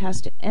structures, it has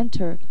to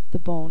enter the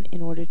bone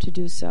in order to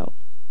do so.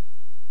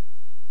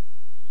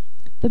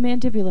 The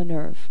mandibular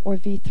nerve, or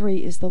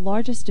V3, is the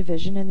largest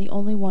division and the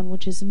only one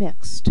which is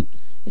mixed.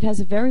 It has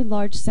a very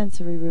large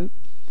sensory root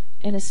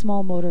and a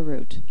small motor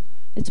root.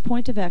 Its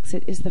point of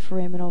exit is the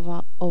foramen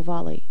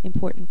ovale,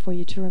 important for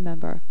you to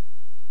remember.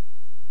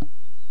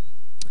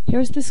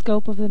 Here's the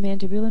scope of the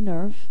mandibular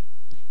nerve.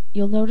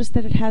 You'll notice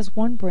that it has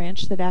one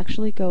branch that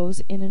actually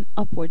goes in an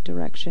upward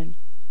direction.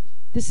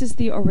 This is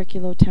the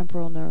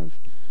auriculotemporal nerve.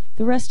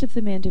 The rest of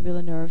the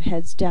mandibular nerve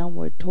heads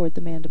downward toward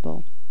the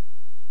mandible.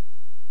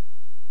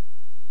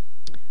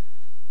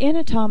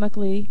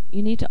 Anatomically,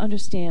 you need to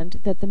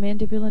understand that the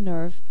mandibular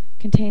nerve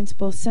contains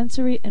both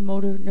sensory and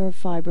motor nerve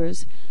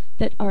fibers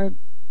that are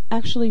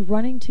actually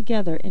running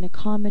together in a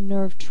common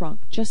nerve trunk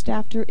just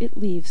after it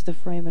leaves the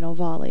foramen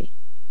ovale.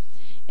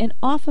 And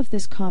off of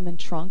this common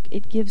trunk,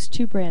 it gives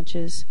two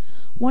branches.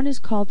 One is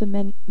called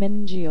the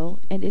meningeal,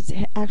 and it's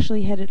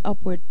actually headed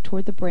upward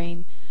toward the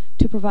brain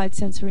to provide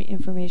sensory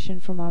information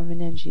from our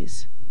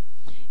meninges.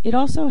 It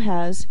also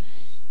has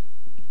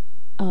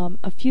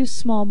a few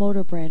small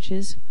motor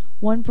branches,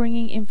 one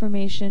bringing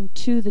information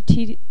to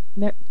the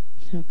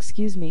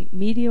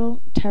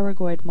medial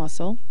pterygoid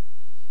muscle,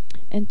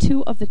 and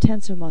two of the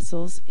tensor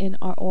muscles in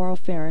our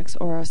oropharynx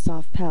or our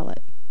soft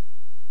palate.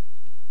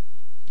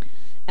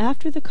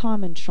 After the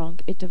common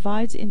trunk, it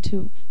divides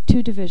into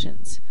two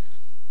divisions,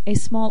 a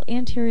small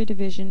anterior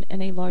division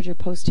and a larger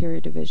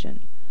posterior division.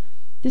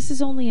 This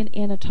is only an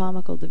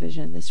anatomical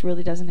division. This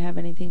really doesn't have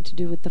anything to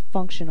do with the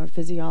function or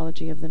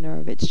physiology of the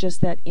nerve. It's just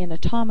that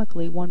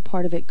anatomically one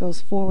part of it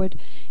goes forward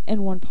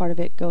and one part of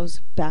it goes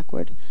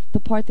backward. The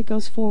part that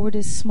goes forward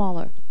is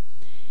smaller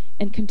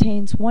and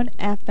contains one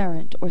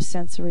afferent or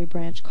sensory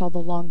branch called the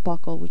long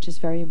buccal, which is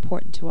very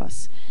important to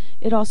us.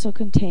 It also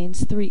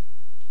contains three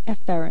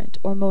efferent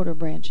or motor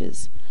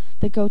branches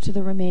that go to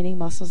the remaining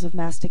muscles of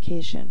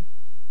mastication.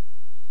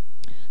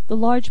 The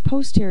large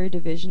posterior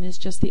division is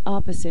just the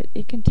opposite.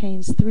 It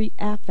contains three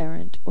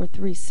afferent or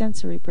three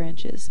sensory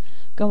branches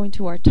going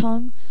to our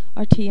tongue,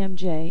 our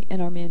TMJ,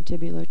 and our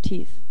mandibular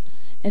teeth,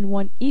 and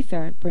one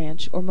efferent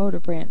branch or motor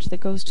branch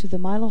that goes to the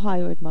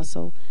mylohyoid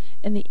muscle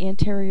and the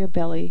anterior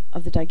belly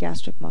of the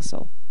digastric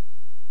muscle.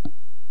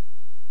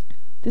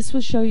 This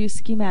will show you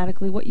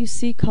schematically what you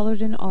see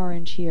colored in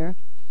orange here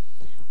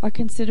are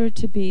considered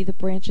to be the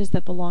branches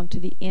that belong to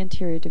the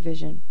anterior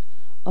division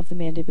of the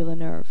mandibular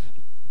nerve.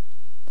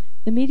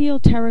 The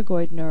medial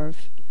pterygoid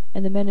nerve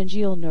and the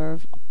meningeal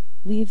nerve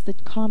leave the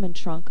common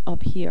trunk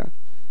up here.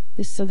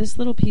 This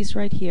little piece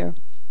right here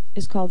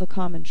is called the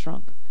common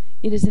trunk.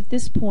 It is at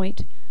this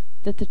point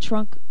that the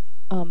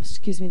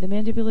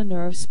mandibular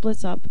nerve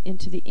splits up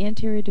into the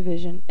anterior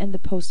division and the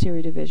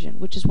posterior division,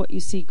 which is what you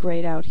see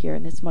grayed out here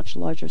in its much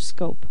larger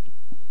scope.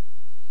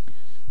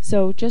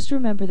 So just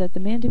remember that the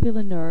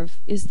mandibular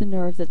nerve is the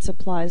nerve that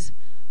supplies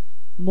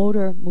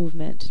motor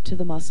movement to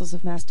the muscles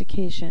of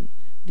mastication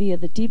via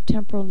the deep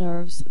temporal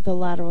nerves, the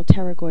lateral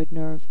pterygoid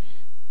nerve,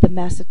 the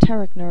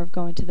masseteric nerve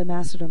going to the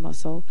masseter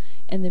muscle,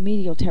 and the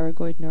medial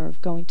pterygoid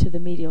nerve going to the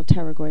medial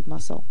pterygoid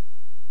muscle.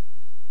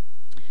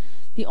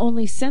 The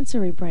only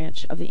sensory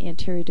branch of the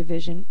anterior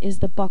division is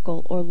the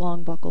buccal or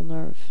long buccal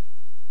nerve.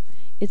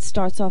 It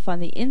starts off on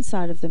the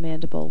inside of the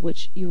mandible,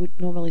 which you would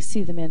normally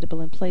see the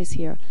mandible in place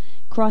here,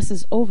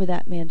 crosses over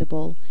that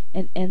mandible,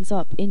 and ends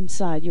up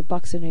inside your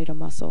buccinator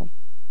muscle.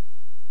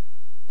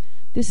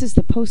 This is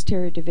the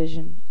posterior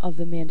division of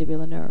the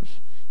mandibular nerve.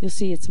 You'll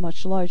see it's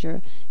much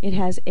larger. It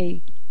has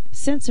a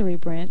sensory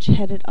branch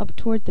headed up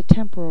toward the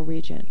temporal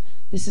region.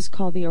 This is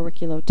called the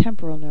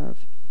auriculotemporal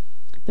nerve.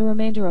 The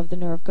remainder of the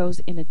nerve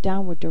goes in a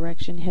downward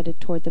direction headed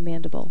toward the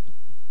mandible.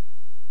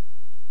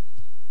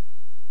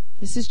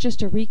 This is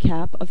just a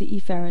recap of the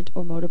efferent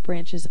or motor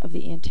branches of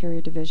the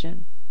anterior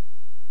division.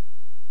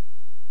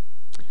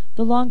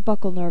 The long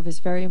buccal nerve is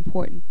a very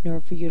important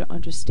nerve for you to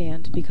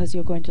understand because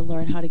you're going to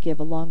learn how to give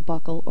a long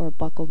buccal or a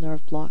buccal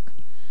nerve block.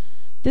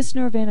 This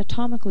nerve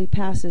anatomically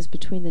passes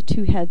between the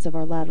two heads of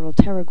our lateral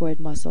pterygoid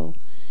muscle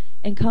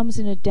and comes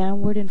in a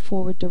downward and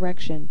forward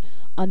direction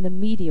on the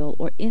medial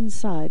or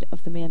inside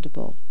of the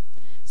mandible.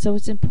 So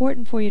it's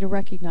important for you to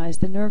recognize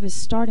the nerve is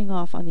starting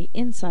off on the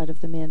inside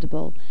of the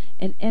mandible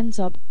and ends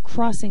up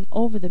crossing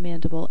over the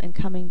mandible and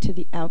coming to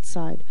the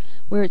outside,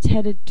 where it's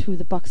headed to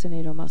the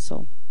buccinator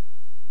muscle.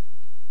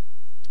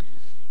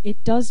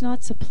 It does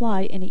not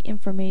supply any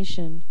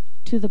information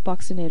to the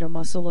buccinator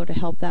muscle or to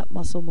help that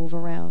muscle move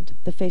around.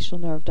 The facial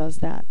nerve does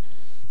that.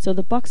 So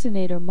the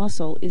buccinator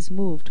muscle is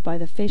moved by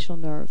the facial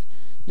nerve,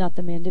 not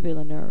the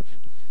mandibular nerve.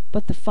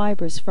 But the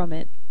fibers from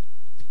it,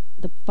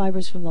 the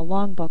fibers from the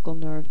long buccal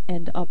nerve,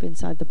 end up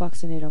inside the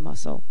buccinator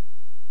muscle.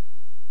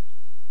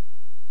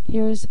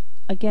 Here's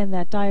again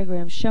that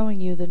diagram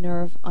showing you the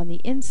nerve on the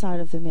inside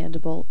of the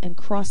mandible and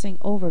crossing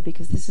over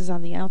because this is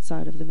on the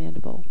outside of the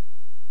mandible.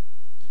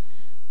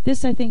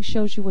 This, I think,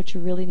 shows you what you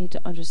really need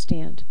to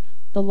understand.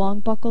 The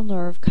long buccal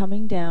nerve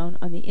coming down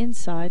on the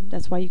inside,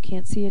 that's why you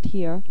can't see it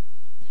here,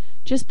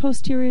 just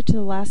posterior to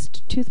the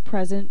last tooth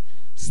present,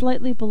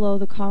 slightly below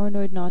the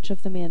coronoid notch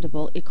of the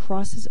mandible, it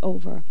crosses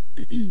over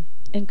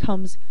and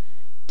comes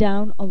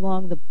down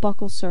along the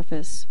buccal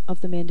surface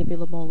of the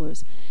mandibular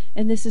molars.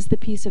 And this is the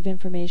piece of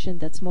information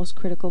that's most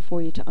critical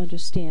for you to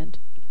understand.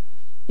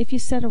 If you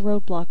set a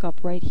roadblock up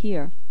right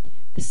here,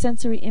 the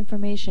sensory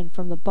information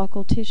from the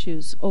buccal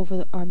tissues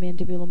over our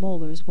mandibular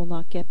molars will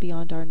not get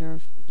beyond our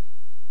nerve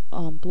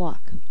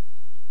block.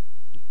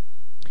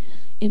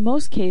 In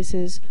most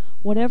cases,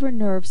 whatever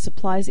nerve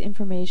supplies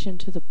information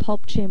to the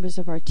pulp chambers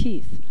of our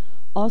teeth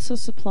also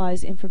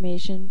supplies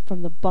information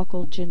from the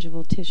buccal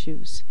gingival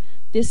tissues.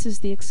 This is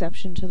the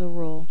exception to the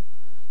rule.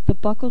 The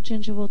buccal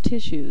gingival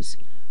tissues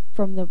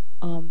from the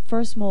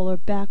first molar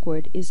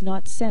backward is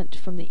not sent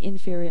from the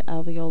inferior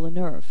alveolar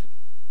nerve.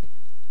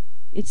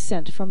 It's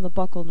sent from the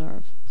buccal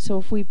nerve. So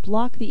if we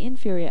block the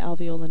inferior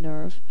alveolar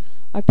nerve,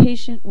 Our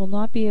patient will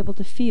not be able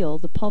to feel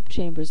the pulp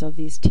chambers of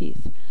these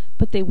teeth,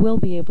 but they will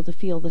be able to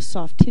feel the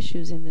soft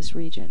tissues in this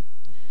region.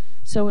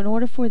 So in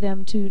order for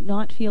them to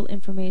not feel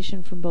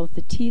information from both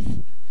the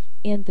teeth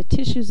and the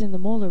tissues in the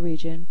molar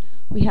region,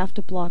 we have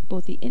to block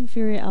both the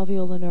inferior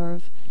alveolar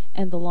nerve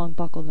and the long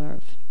buccal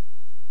nerve.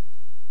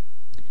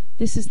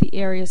 This is the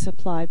area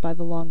supplied by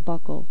the long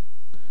buccal.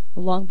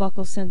 The long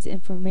buccal sends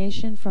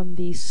information from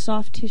the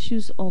soft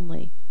tissues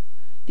only.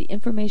 The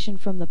information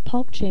from the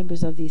pulp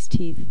chambers of these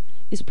teeth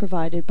is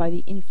provided by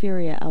the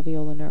inferior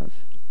alveolar nerve.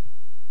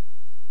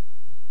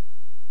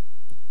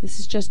 This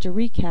is just a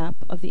recap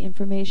of the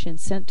information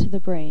sent to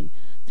the brain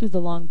through the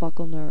long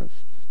buccal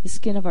nerve. The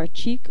skin of our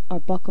cheek are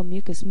buccal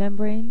mucous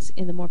membranes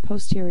in the more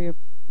posterior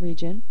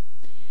region,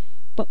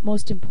 but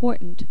most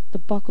important, the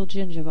buccal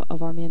gingiva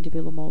of our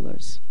mandibular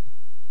molars.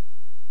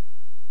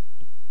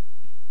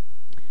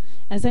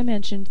 As I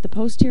mentioned, the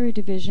posterior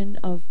division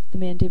of the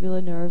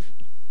mandibular nerve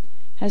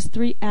has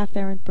three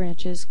afferent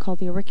branches called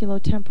the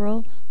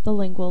auriculotemporal, the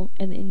lingual,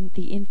 and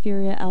the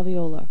inferior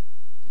alveolar.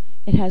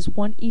 It has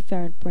one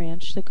efferent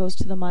branch that goes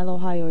to the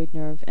mylohyoid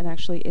nerve, and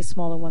actually a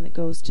smaller one that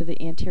goes to the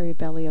anterior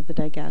belly of the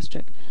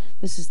digastric.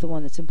 This is the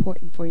one that's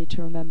important for you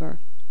to remember.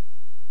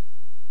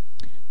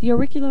 The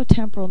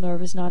auriculotemporal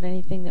nerve is not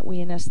anything that we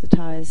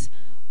anesthetize.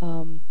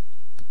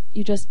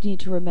 You just need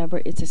to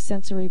remember it's a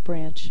sensory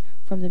branch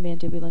from the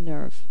mandibular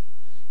nerve.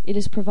 It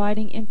is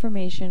providing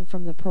information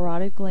from the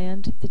parotid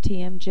gland, the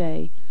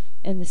TMJ,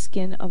 and the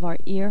skin of our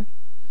ear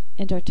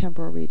and our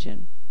temporal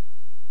region.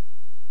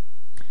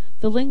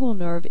 The lingual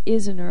nerve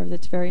is a nerve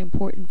that's very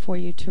important for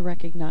you to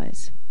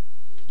recognize.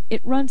 It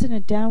runs in a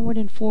downward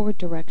and forward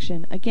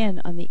direction, again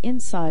on the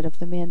inside of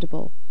the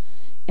mandible,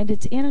 and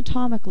it's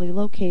anatomically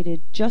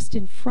located just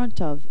in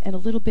front of and a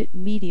little bit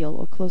medial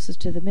or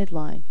closest to the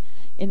midline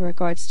in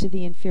regards to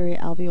the inferior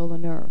alveolar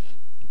nerve.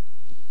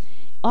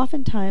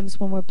 Oftentimes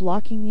when we're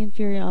blocking the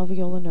inferior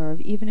alveolar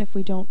nerve, even if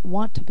we don't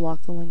want to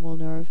block the lingual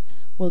nerve,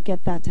 we'll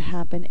get that to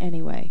happen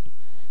anyway.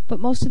 But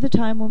most of the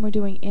time when we're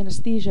doing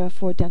anesthesia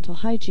for dental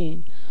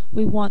hygiene,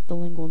 we want the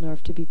lingual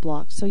nerve to be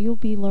blocked. So you'll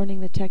be learning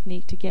the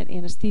technique to get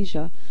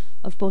anesthesia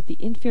of both the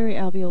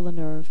inferior alveolar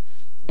nerve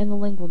and the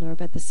lingual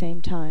nerve at the same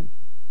time.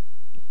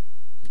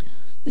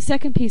 The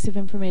second piece of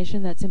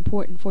information that's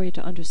important for you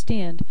to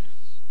understand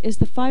is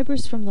the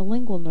fibers from the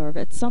lingual nerve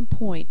at some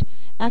point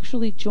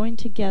actually join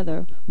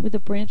together with a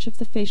branch of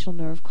the facial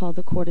nerve called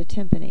the chorda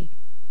tympani.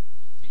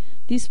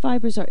 These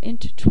fibers are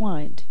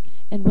intertwined,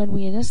 and when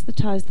we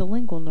anesthetize the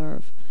lingual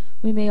nerve,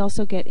 we may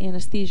also get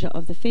anesthesia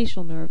of the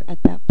facial nerve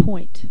at that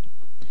point.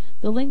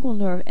 The lingual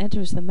nerve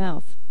enters the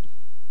mouth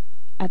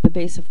at the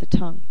base of the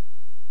tongue.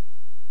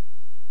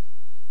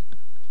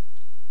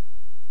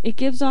 It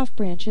gives off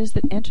branches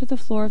that enter the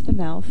floor of the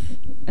mouth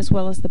as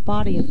well as the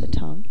body of the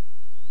tongue.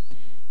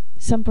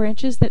 Some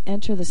branches that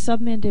enter the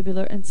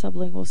submandibular and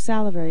sublingual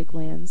salivary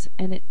glands,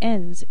 and it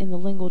ends in the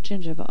lingual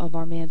gingiva of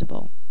our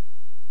mandible.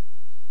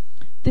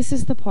 This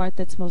is the part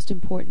that's most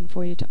important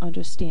for you to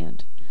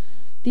understand.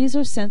 These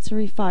are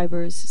sensory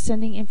fibers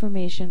sending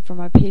information from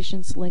our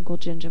patient's lingual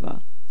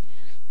gingiva.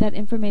 That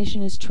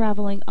information is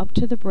traveling up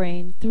to the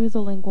brain through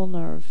the lingual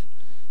nerve.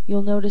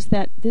 You'll notice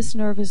that this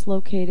nerve is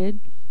located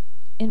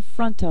in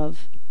front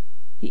of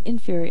the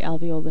inferior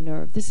alveolar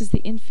nerve. This is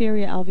the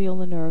inferior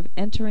alveolar nerve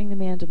entering the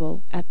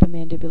mandible at the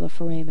mandibular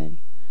foramen.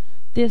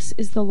 This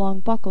is the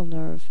long buccal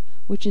nerve,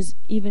 which is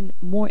even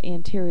more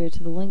anterior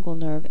to the lingual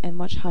nerve and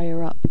much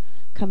higher up,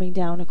 coming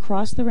down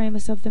across the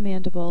ramus of the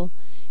mandible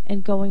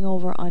and going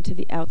over onto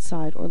the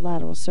outside or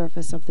lateral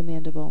surface of the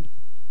mandible.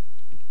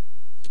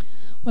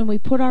 When we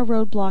put our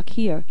roadblock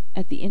here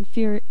at the at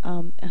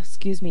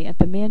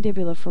the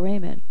mandibular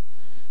foramen,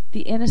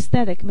 the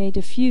anesthetic may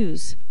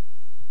diffuse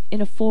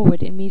in a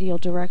forward and medial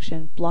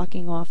direction,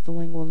 blocking off the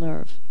lingual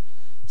nerve.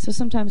 So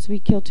sometimes we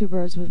kill two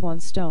birds with one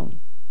stone.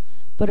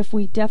 But if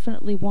we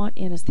definitely want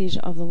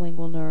anesthesia of the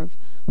lingual nerve,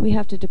 we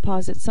have to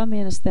deposit some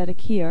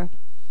anesthetic here,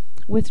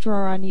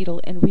 withdraw our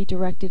needle, and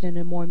redirect it in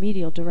a more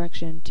medial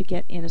direction to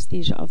get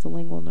anesthesia of the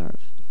lingual nerve.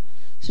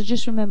 So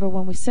just remember,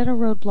 when we set a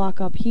roadblock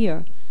up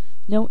here,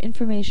 no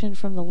information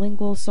from the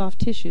lingual soft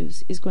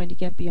tissues is going to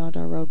get beyond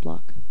our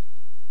roadblock.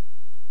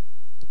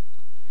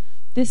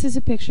 This is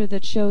a picture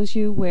that shows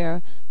you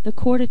where the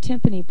chorda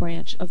tympani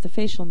branch of the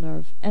facial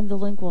nerve and the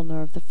lingual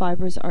nerve, the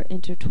fibers are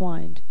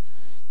intertwined.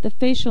 The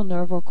facial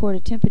nerve or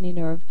chorda tympani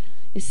nerve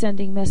is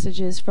sending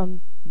messages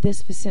from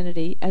this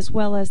vicinity as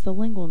well as the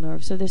lingual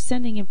nerve, so they're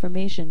sending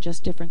information,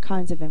 just different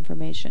kinds of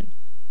information.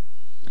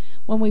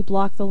 When we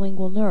block the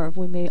lingual nerve,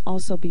 we may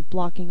also be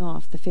blocking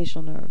off the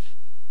facial nerve.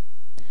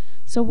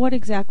 So what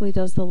exactly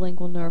does the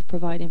lingual nerve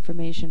provide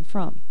information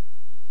from?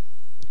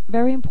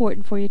 Very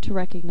important for you to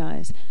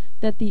recognize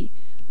that the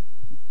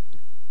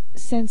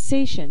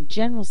sensation,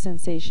 general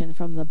sensation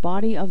from the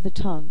body of the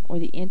tongue, or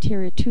the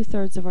anterior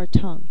two-thirds of our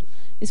tongue,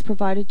 is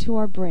provided to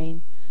our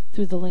brain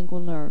through the lingual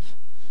nerve.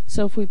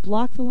 So if we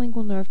block the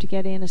lingual nerve to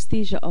get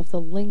anesthesia of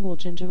the lingual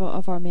gingiva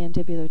of our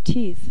mandibular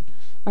teeth,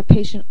 our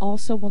patient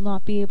also will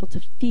not be able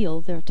to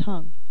feel their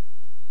tongue.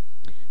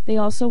 They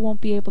also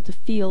won't be able to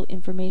feel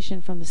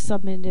information from the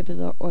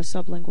submandibular or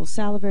sublingual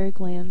salivary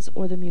glands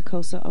or the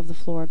mucosa of the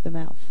floor of the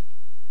mouth.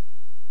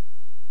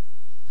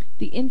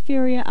 The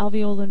inferior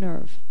alveolar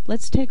nerve.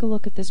 Let's take a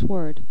look at this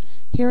word.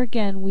 Here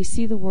again we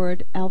see the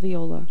word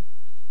alveolar.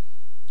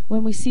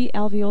 When we see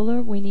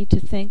alveolar, we need to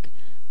think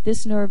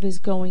this nerve is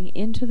going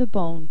into the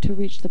bone to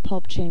reach the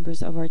pulp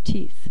chambers of our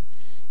teeth.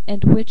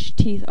 And which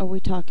teeth are we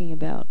talking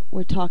about?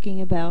 We're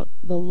talking about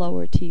the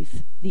lower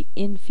teeth, the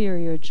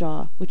inferior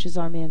jaw, which is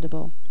our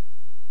mandible.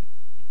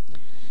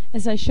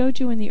 As I showed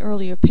you in the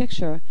earlier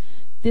picture,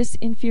 this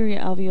inferior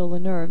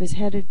alveolar nerve is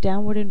headed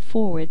downward and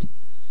forward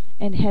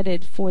and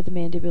headed for the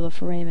mandibular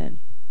foramen.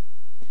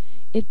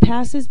 It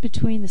passes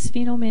between the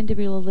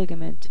sphenomandibular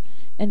ligament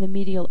and the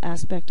medial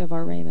aspect of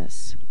our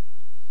ramus.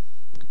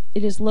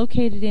 It is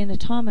located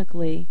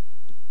anatomically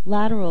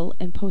lateral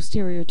and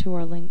posterior to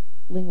our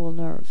lingual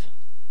nerve.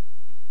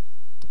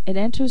 It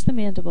enters the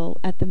mandible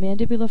at the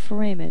mandibular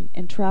foramen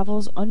and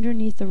travels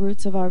underneath the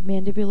roots of our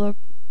mandibular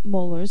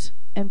molars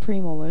and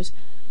premolars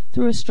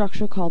through a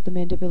structure called the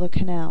mandibular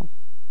canal.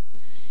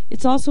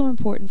 It's also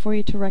important for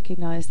you to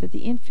recognize that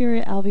the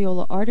inferior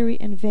alveolar artery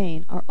and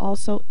vein are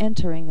also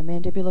entering the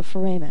mandibular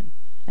foramen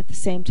at the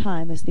same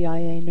time as the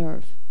IA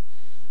nerve.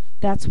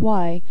 That's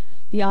why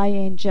the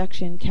IA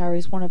injection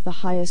carries one of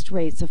the highest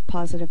rates of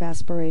positive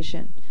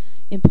aspiration.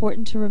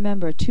 Important to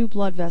remember, two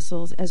blood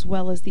vessels as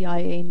well as the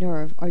IA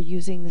nerve are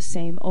using the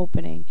same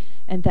opening,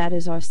 and that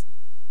is our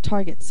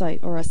target site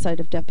or a site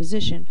of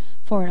deposition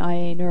for an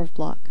IA nerve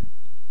block.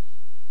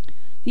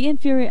 The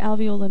inferior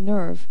alveolar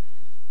nerve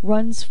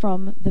runs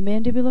from the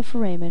mandibular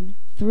foramen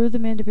through the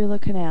mandibular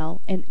canal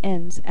and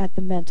ends at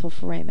the mental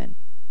foramen.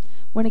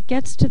 When it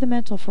gets to the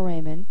mental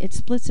foramen, it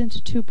splits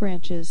into two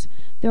branches.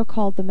 They're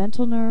called the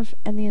mental nerve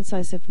and the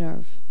incisive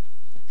nerve.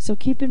 So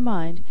keep in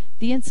mind,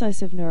 the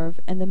incisive nerve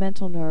and the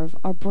mental nerve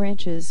are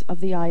branches of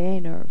the IA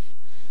nerve.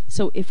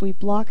 So if we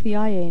block the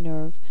IA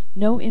nerve,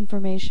 no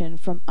information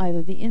from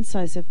either the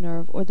incisive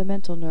nerve or the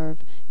mental nerve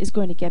is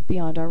going to get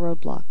beyond our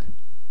roadblock.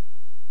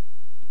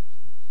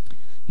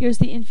 Here's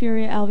the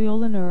inferior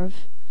alveolar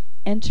nerve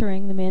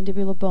entering the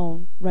mandibular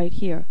bone right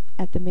here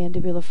at the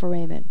mandibular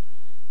foramen.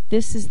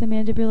 This is the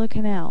mandibular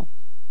canal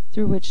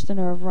through which the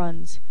nerve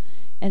runs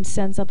and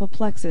sends up a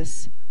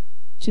plexus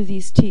to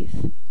these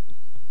teeth.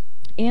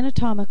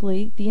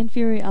 Anatomically, the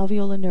inferior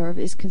alveolar nerve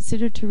is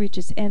considered to reach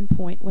its end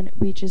point when it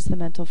reaches the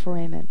mental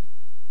foramen.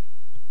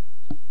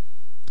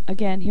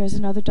 Again, here's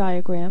another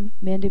diagram: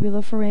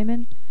 mandibular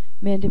foramen,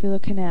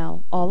 mandibular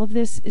canal. All of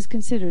this is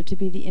considered to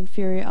be the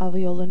inferior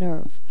alveolar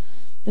nerve.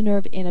 The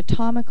nerve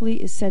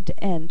anatomically is said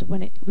to end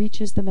when it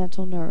reaches the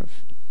mental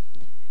nerve.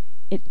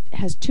 It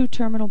has two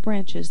terminal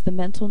branches, the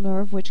mental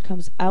nerve, which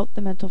comes out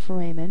the mental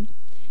foramen,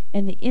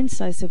 and the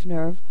incisive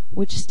nerve,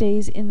 which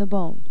stays in the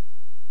bone.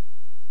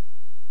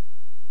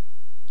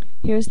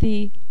 Here's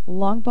the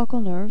long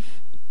buccal nerve,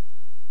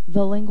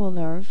 the lingual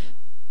nerve,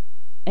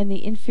 and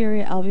the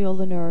inferior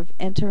alveolar nerve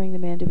entering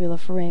the mandibular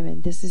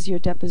foramen. This is your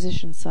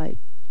deposition site.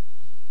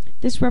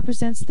 This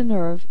represents the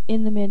nerve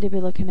in the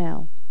mandibular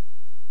canal.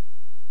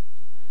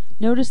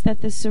 Notice that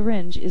the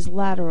syringe is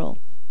lateral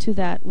to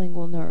that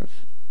lingual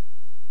nerve.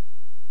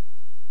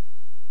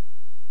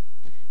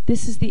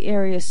 This is the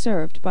area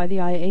served by the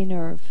IA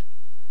nerve.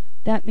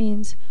 That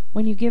means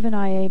when you give an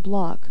IA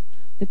block,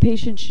 the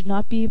patient should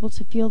not be able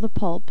to feel the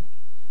pulp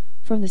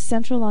from the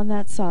central on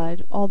that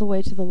side all the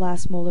way to the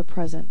last molar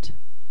present.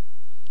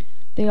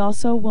 They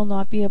also will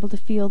not be able to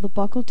feel the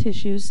buccal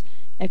tissues,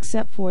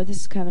 except for, this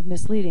is kind of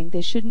misleading,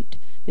 they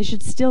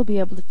should still be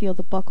able to feel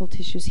the buccal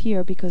tissues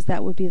here because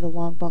that would be the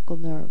long buccal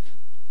nerve.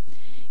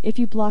 If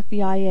you block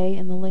the IA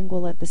and the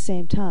lingual at the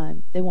same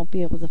time, they won't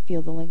be able to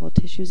feel the lingual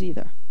tissues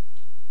either.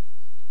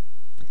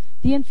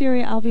 The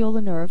inferior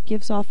alveolar nerve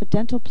gives off a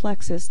dental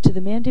plexus to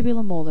the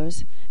mandibular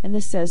molars, and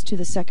this says to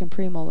the second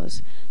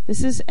premolars.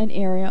 This is an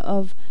area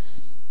of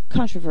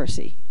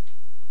controversy.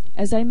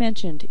 As I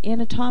mentioned,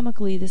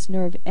 anatomically this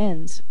nerve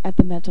ends at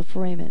the mental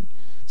foramen,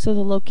 so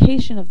the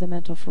location of the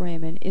mental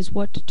foramen is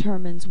what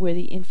determines where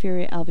the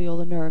inferior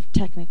alveolar nerve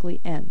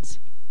technically ends.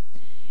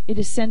 It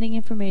is sending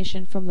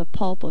information from the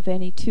pulp of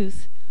any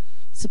tooth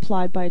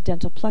supplied by a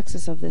dental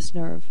plexus of this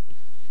nerve,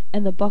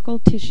 and the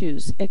buccal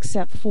tissues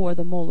except for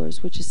the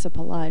molars, which is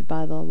supplied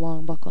by the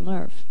long buccal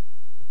nerve.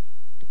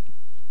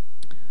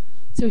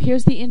 So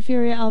here's the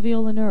inferior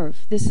alveolar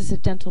nerve. This is a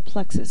dental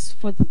plexus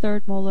for the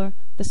third molar,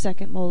 the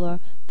second molar,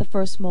 the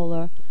first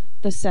molar,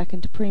 the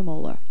second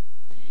premolar.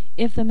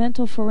 If the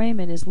mental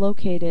foramen is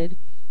located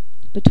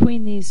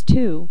between these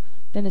two,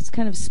 then it's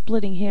kind of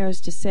splitting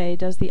hairs to say,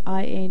 does the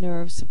IA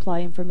nerve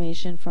supply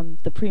information from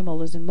the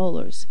premolars and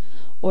molars,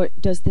 or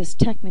does this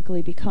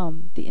technically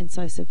become the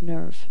incisive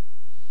nerve?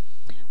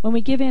 When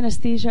we give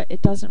anesthesia,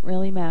 it doesn't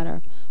really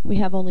matter. We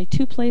have only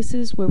two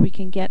places where we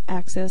can get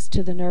access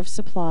to the nerve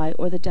supply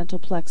or the dental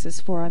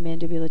plexus for our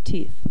mandibular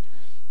teeth.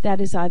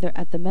 That is either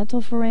at the mental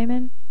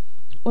foramen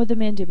or the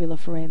mandibular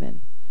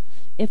foramen.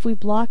 If we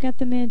block at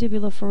the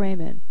mandibular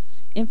foramen,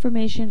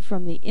 information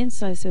from the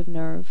incisive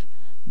nerve,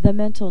 the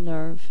mental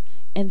nerve,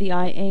 and the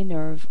IA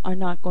nerve are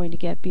not going to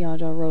get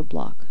beyond our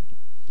roadblock.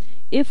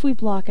 If we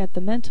block at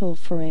the mental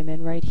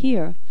foramen right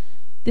here,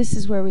 this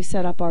is where we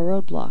set up our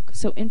roadblock,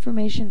 so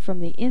information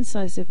from the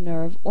incisive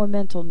nerve or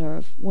mental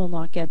nerve will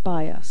not get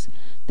by us.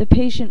 The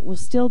patient will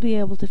still be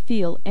able to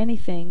feel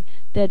anything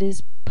that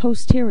is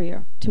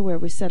posterior to where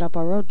we set up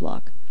our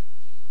roadblock.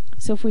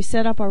 So if we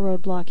set up our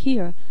roadblock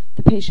here,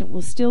 the patient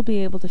will still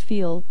be able to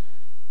feel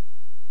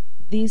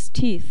these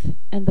teeth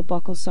and the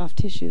buccal soft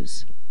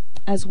tissues,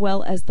 as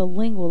well as the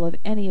lingual of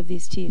any of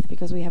these teeth,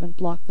 because we haven't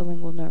blocked the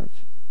lingual nerve.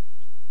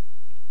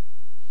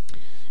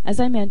 As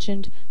I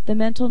mentioned, the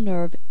mental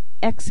nerve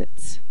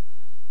exits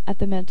at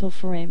the mental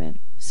foramen,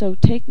 so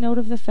take note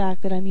of the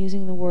fact that I'm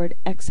using the word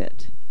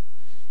exit.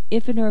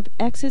 If a nerve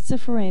exits a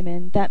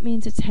foramen, that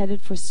means it's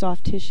headed for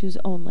soft tissues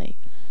only.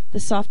 The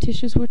soft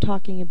tissues we're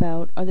talking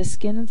about are the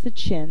skin of the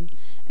chin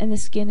and the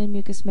skin and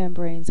mucous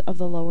membranes of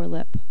the lower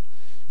lip.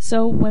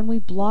 So when we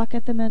block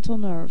at the mental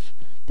nerve,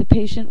 the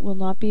patient will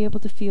not be able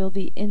to feel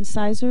the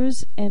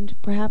incisors and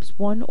perhaps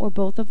one or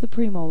both of the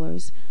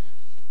premolars,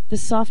 the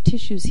soft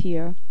tissues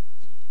here,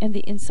 and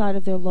the inside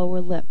of their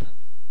lower lip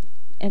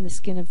and the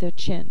skin of their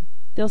chin.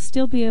 They'll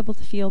still be able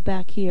to feel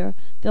back here.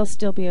 They'll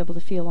still be able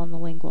to feel on the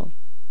lingual.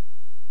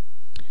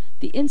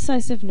 The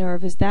incisive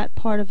nerve is that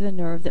part of the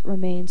nerve that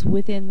remains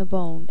within the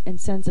bone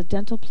and sends a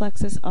dental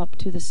plexus up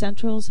to the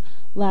centrals,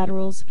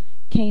 laterals,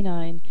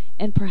 canine,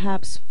 and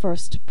perhaps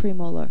first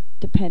premolar,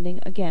 depending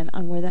again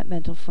on where that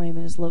mental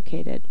foramen is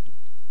located.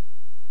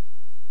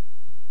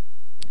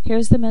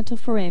 Here's the mental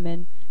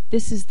foramen.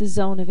 This is the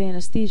zone of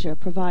anesthesia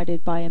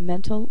provided by a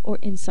mental or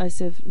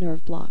incisive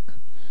nerve block.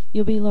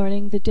 You'll be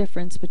learning the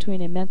difference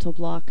between a mental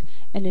block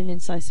and an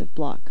incisive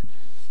block.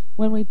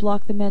 When we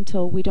block the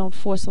mental, we don't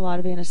force a lot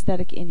of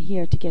anesthetic in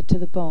here to get to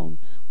the bone.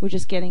 We're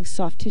just getting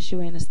soft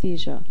tissue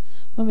anesthesia.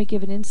 When we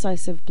give an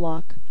incisive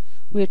block,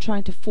 we are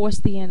trying to force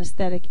the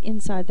anesthetic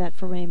inside that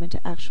foramen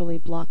to actually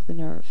block the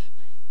nerve,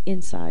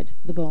 inside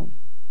the bone.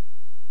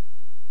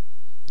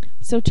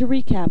 So to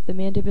recap the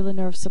mandibular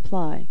nerve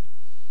supply,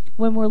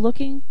 when we're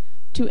looking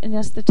to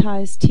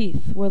anesthetize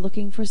teeth, we're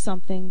looking for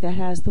something that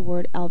has the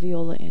word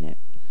alveolar in it.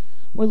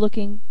 We're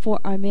looking for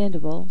our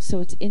mandible,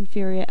 so it's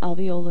inferior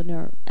alveolar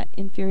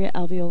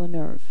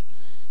nerve.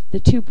 The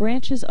two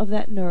branches of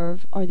that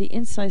nerve are the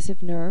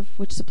incisive nerve,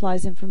 which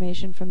supplies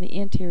information from the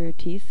anterior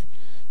teeth,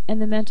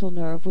 and the mental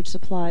nerve, which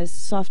supplies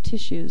soft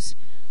tissues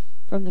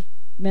from the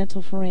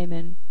mental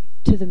foramen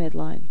to the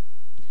midline.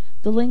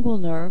 The lingual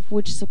nerve,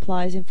 which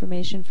supplies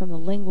information from the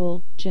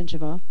lingual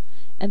gingiva,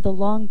 and the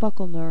long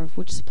buccal nerve,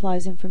 which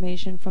supplies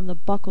information from the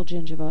buccal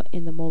gingiva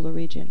in the molar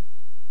region.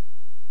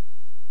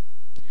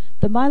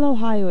 The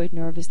mylohyoid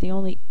nerve is the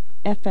only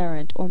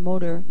efferent or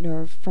motor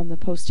nerve from the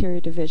posterior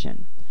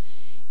division.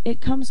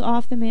 It comes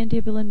off the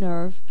mandibular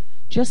nerve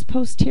just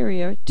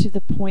posterior to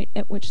the point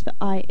at which the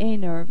IA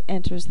nerve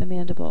enters the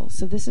mandible.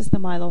 So this is the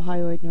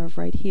mylohyoid nerve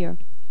right here.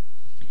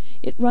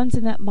 It runs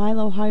in that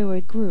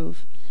mylohyoid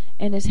groove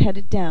and is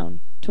headed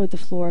down toward the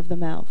floor of the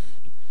mouth.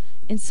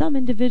 In some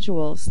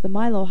individuals, the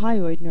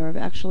mylohyoid nerve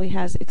actually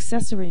has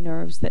accessory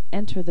nerves that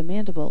enter the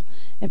mandible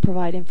and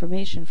provide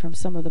information from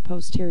some of the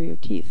posterior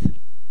teeth.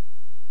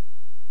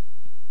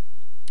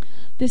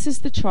 This is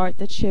the chart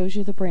that shows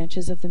you the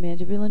branches of the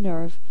mandibular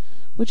nerve,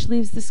 which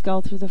leaves the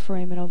skull through the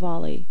foramen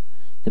ovale.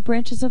 The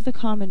branches of the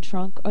common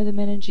trunk are the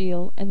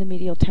meningeal and the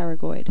medial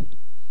pterygoid.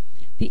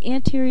 The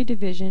anterior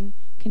division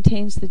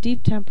contains the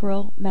deep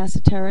temporal,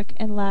 masseteric,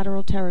 and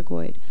lateral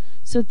pterygoid.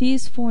 So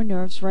these four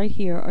nerves right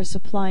here are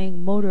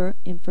supplying motor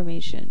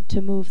information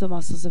to move the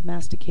muscles of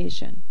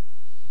mastication.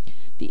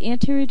 The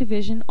anterior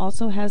division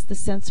also has the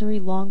sensory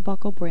long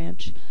buccal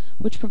branch,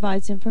 which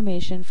provides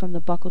information from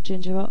the buccal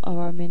gingiva of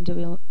our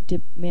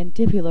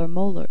mandibular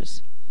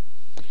molars.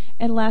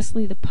 And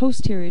lastly, the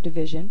posterior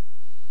division,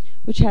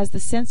 which has the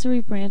sensory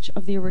branch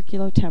of the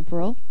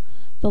auriculotemporal,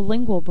 the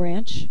lingual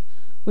branch,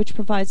 which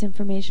provides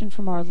information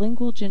from our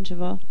lingual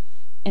gingiva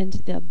and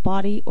the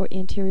body or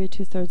anterior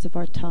two-thirds of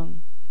our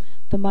tongue,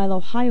 the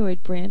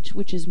mylohyoid branch,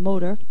 which is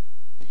motor,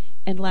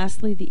 and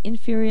lastly, the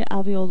inferior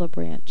alveolar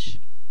branch.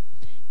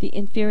 The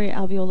inferior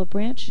alveolar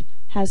branch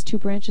has two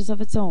branches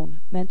of its own,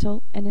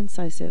 mental and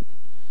incisive.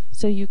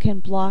 So you can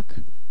block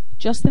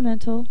just the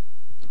mental,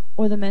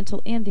 or the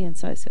mental and the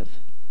incisive.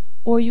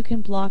 Or you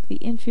can block the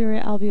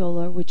inferior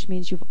alveolar, which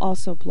means you've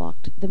also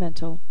blocked the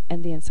mental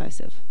and the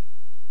incisive.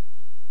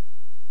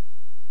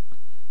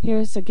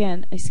 Here's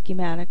again a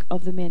schematic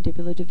of the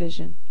mandibular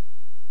division.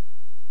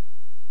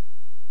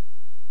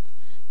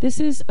 This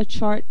is a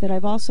chart that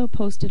I've also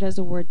posted as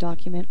a Word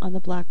document on the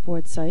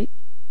Blackboard site.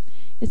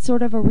 It's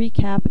sort of a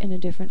recap in a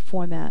different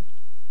format.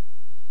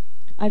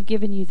 I've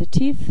given you the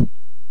teeth,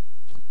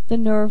 the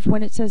nerve.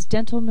 When it says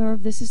dental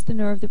nerve, this is the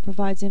nerve that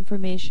provides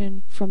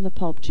information from the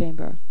pulp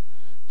chamber,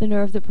 the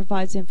nerve that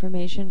provides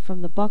information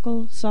from the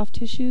buccal soft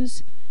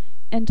tissues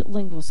and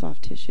lingual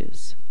soft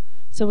tissues.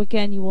 So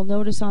again, you will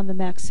notice on the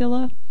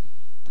maxilla,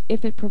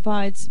 if it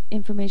provides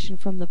information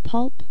from the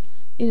pulp,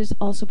 it is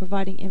also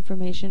providing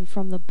information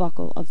from the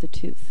buccal of the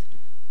tooth,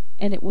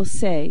 and it will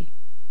say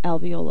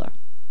alveolar.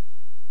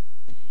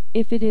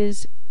 If it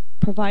is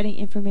providing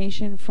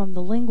information from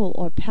the lingual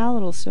or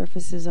palatal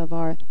surfaces of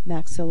our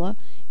maxilla,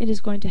 it is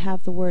going to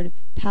have the word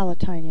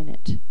palatine in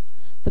it.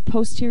 The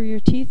posterior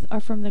teeth are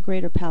from the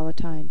greater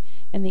palatine,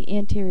 and the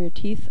anterior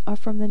teeth are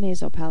from the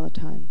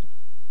nasopalatine.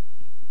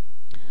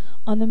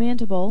 On the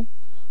mandible,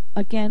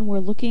 again, we're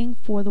looking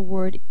for the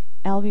word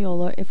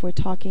alveolar if we're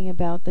talking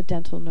about the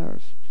dental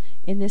nerve.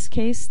 In this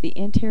case, the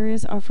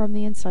anteriors are from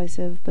the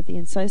incisive, but the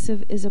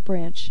incisive is a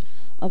branch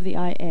of the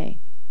IA.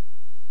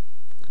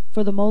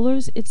 For the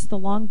molars, it's the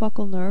long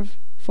buccal nerve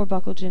for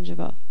buccal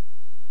gingiva.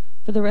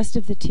 For the rest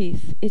of the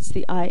teeth, it's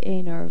the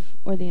IA nerve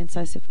or the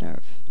incisive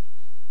nerve.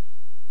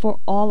 For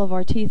all of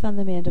our teeth on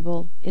the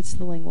mandible, it's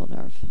the lingual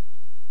nerve.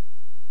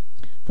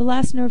 The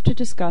last nerve to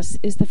discuss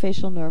is the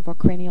facial nerve or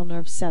cranial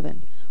nerve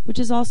 7, which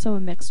is also a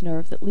mixed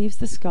nerve that leaves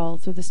the skull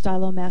through the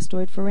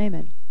stylomastoid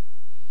foramen.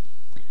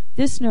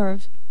 This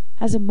nerve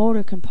has a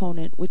motor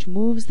component which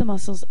moves the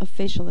muscles of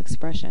facial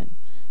expression.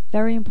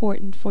 Very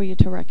important for you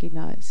to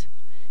recognize.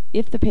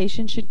 If the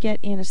patient should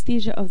get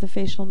anesthesia of the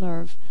facial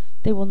nerve,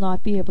 they will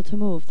not be able to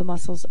move the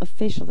muscles of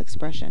facial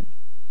expression.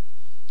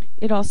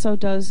 It also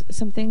does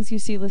some things you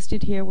see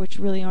listed here which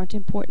really aren't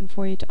important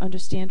for you to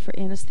understand for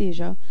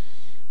anesthesia,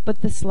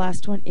 but this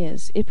last one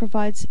is. It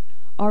provides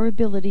our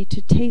ability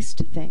to taste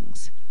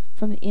things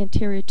from the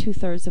anterior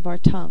 2/3 of our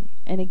tongue.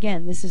 And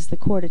again, this is the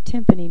chorda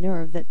tympani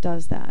nerve that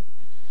does that.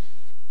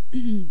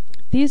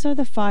 These are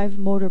the 5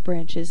 motor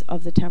branches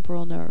of the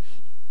temporal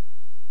nerve.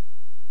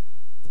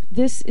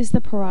 This is the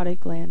parotid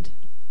gland.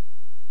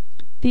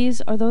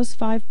 These are those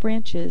 5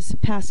 branches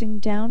passing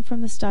down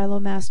from the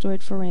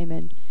stylomastoid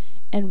foramen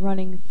and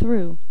running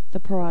through the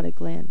parotid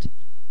gland.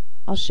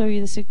 I'll show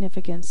you the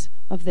significance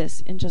of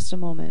this in just a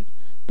moment,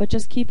 but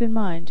just keep in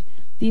mind,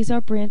 these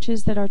are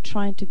branches that are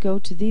trying to go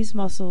to these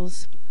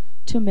muscles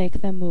to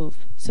make them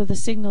move. So the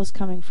signal's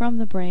coming from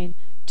the brain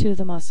to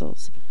the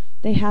muscles.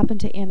 They happen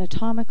to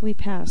anatomically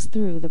pass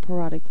through the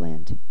parotid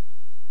gland.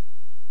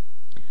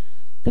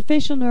 The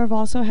facial nerve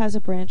also has a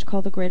branch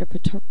called the greater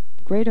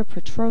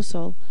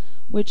petrosal,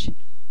 which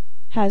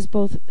has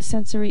both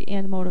sensory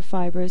and motor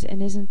fibers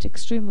and isn't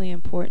extremely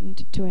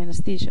important to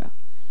anesthesia.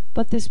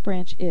 But this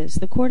branch is.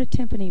 The chorda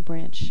tympani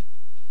branch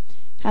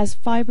has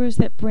fibers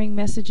that bring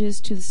messages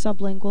to the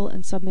sublingual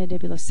and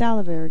submandibular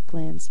salivary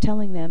glands,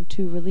 telling them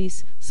to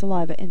release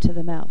saliva into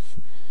the mouth.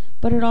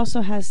 But it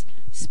also has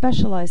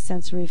specialized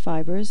sensory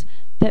fibers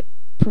that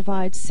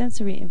provide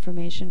sensory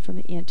information from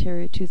the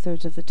anterior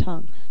 2/3 of the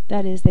tongue.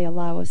 That is, they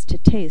allow us to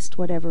taste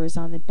whatever is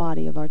on the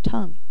body of our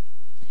tongue.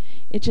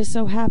 It just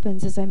so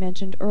happens, as I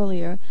mentioned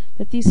earlier,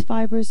 that these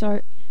fibers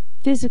are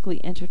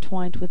physically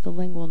intertwined with the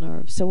lingual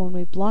nerve. So when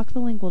we block the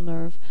lingual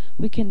nerve,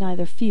 we can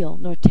neither feel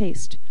nor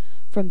taste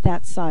from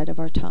that side of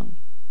our tongue.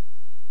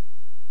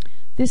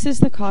 This is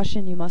the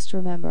caution you must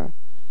remember.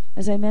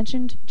 As I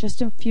mentioned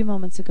just a few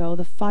moments ago,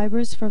 the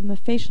fibers from the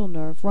facial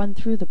nerve run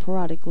through the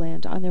parotid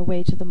gland on their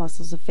way to the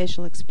muscles of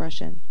facial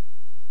expression.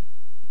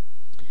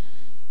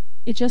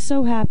 It just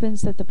so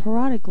happens that the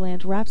parotid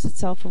gland wraps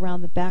itself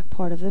around the back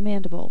part of the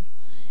mandible,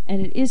 and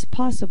it is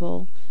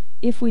possible,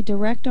 if we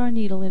direct our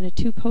needle in a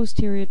too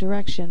posterior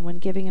direction when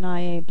giving an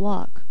IA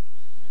block,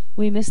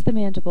 we miss the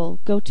mandible,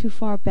 go too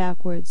far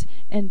backwards,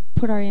 and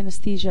put our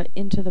anesthesia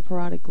into the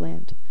parotid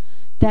gland.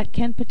 That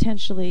can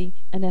potentially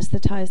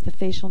anesthetize the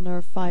facial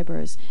nerve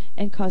fibers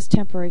and cause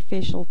temporary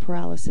facial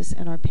paralysis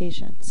in our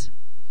patients.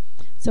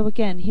 So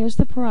again, here's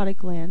the parotid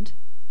gland.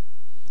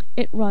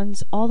 It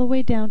runs all the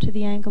way down to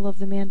the angle of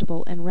the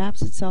mandible and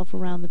wraps itself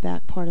around the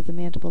back part of the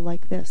mandible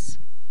like this.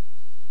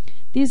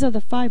 These are the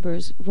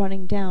fibers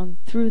running down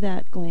through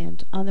that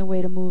gland on their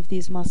way to move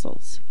these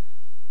muscles.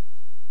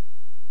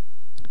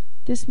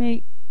 This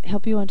may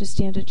help you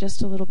understand it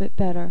just a little bit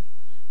better.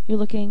 You're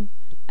looking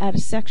at a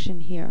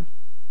section here.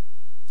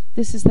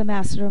 This is the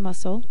masseter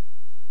muscle.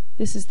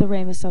 This is the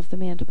ramus of the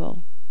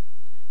mandible.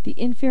 The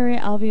inferior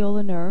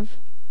alveolar nerve,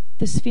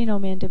 the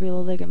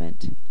sphenomandibular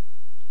ligament,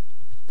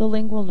 the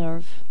lingual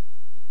nerve,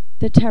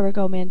 the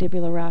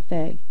pterygomandibular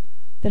raphe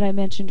that I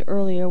mentioned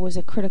earlier was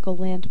a critical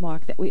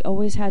landmark that we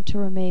always had to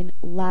remain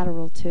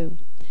lateral to.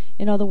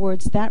 In other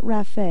words, that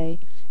raphe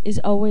is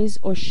always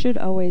or should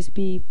always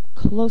be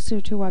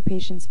closer to our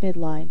patient's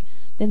midline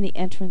than the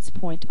entrance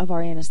point of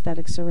our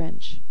anesthetic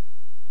syringe.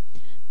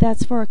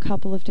 That's for a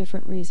couple of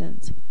different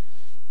reasons.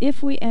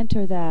 If we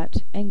enter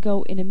that and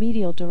go in a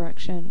medial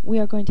direction, we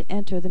are going to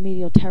enter the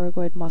medial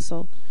pterygoid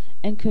muscle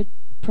and could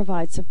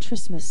provide some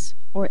trismus,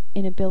 or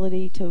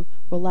inability to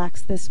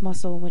relax this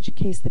muscle, in which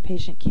case the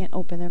patient can't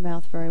open their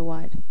mouth very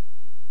wide.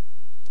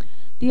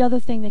 The other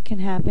thing that can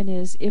happen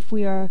is if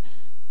we are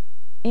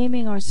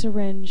aiming our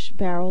syringe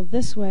barrel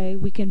this way,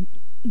 we can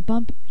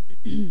bump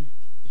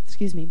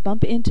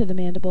into the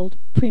mandible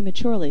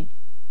prematurely.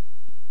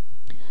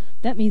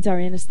 That means our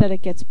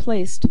anesthetic gets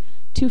placed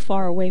too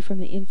far away from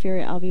the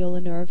inferior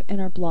alveolar nerve and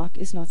our block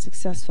is not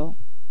successful.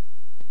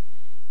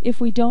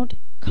 If we don't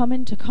come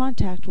into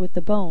contact with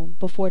the bone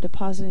before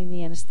depositing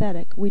the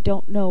anesthetic, we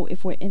don't know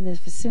if we're in the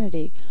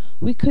vicinity.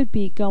 We could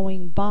be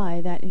going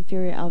by that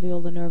inferior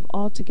alveolar nerve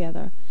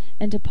altogether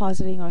and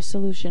depositing our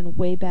solution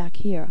way back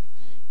here.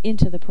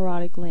 into the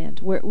parotid gland,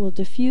 where it will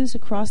diffuse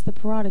across the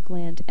parotid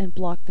gland and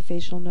block the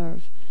facial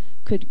nerve,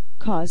 could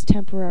cause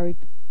temporary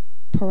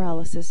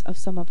paralysis of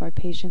some of our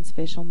patients'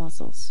 facial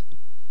muscles.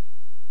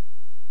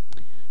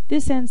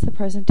 This ends the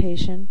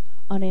presentation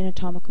on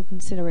anatomical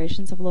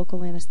considerations of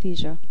local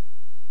anesthesia.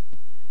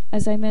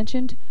 As I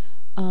mentioned,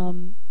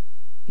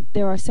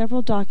 there are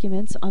several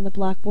documents on the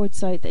Blackboard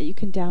site that you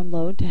can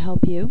download to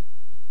help you,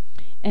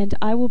 and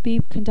I will be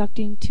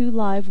conducting 2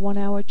 live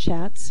 1-hour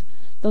chats.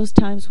 Those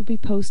times will be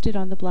posted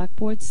on the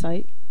Blackboard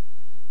site.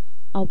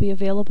 I'll be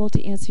available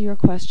to answer your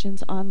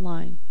questions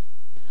online.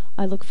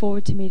 I look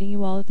forward to meeting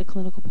you all at the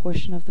clinical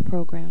portion of the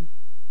program.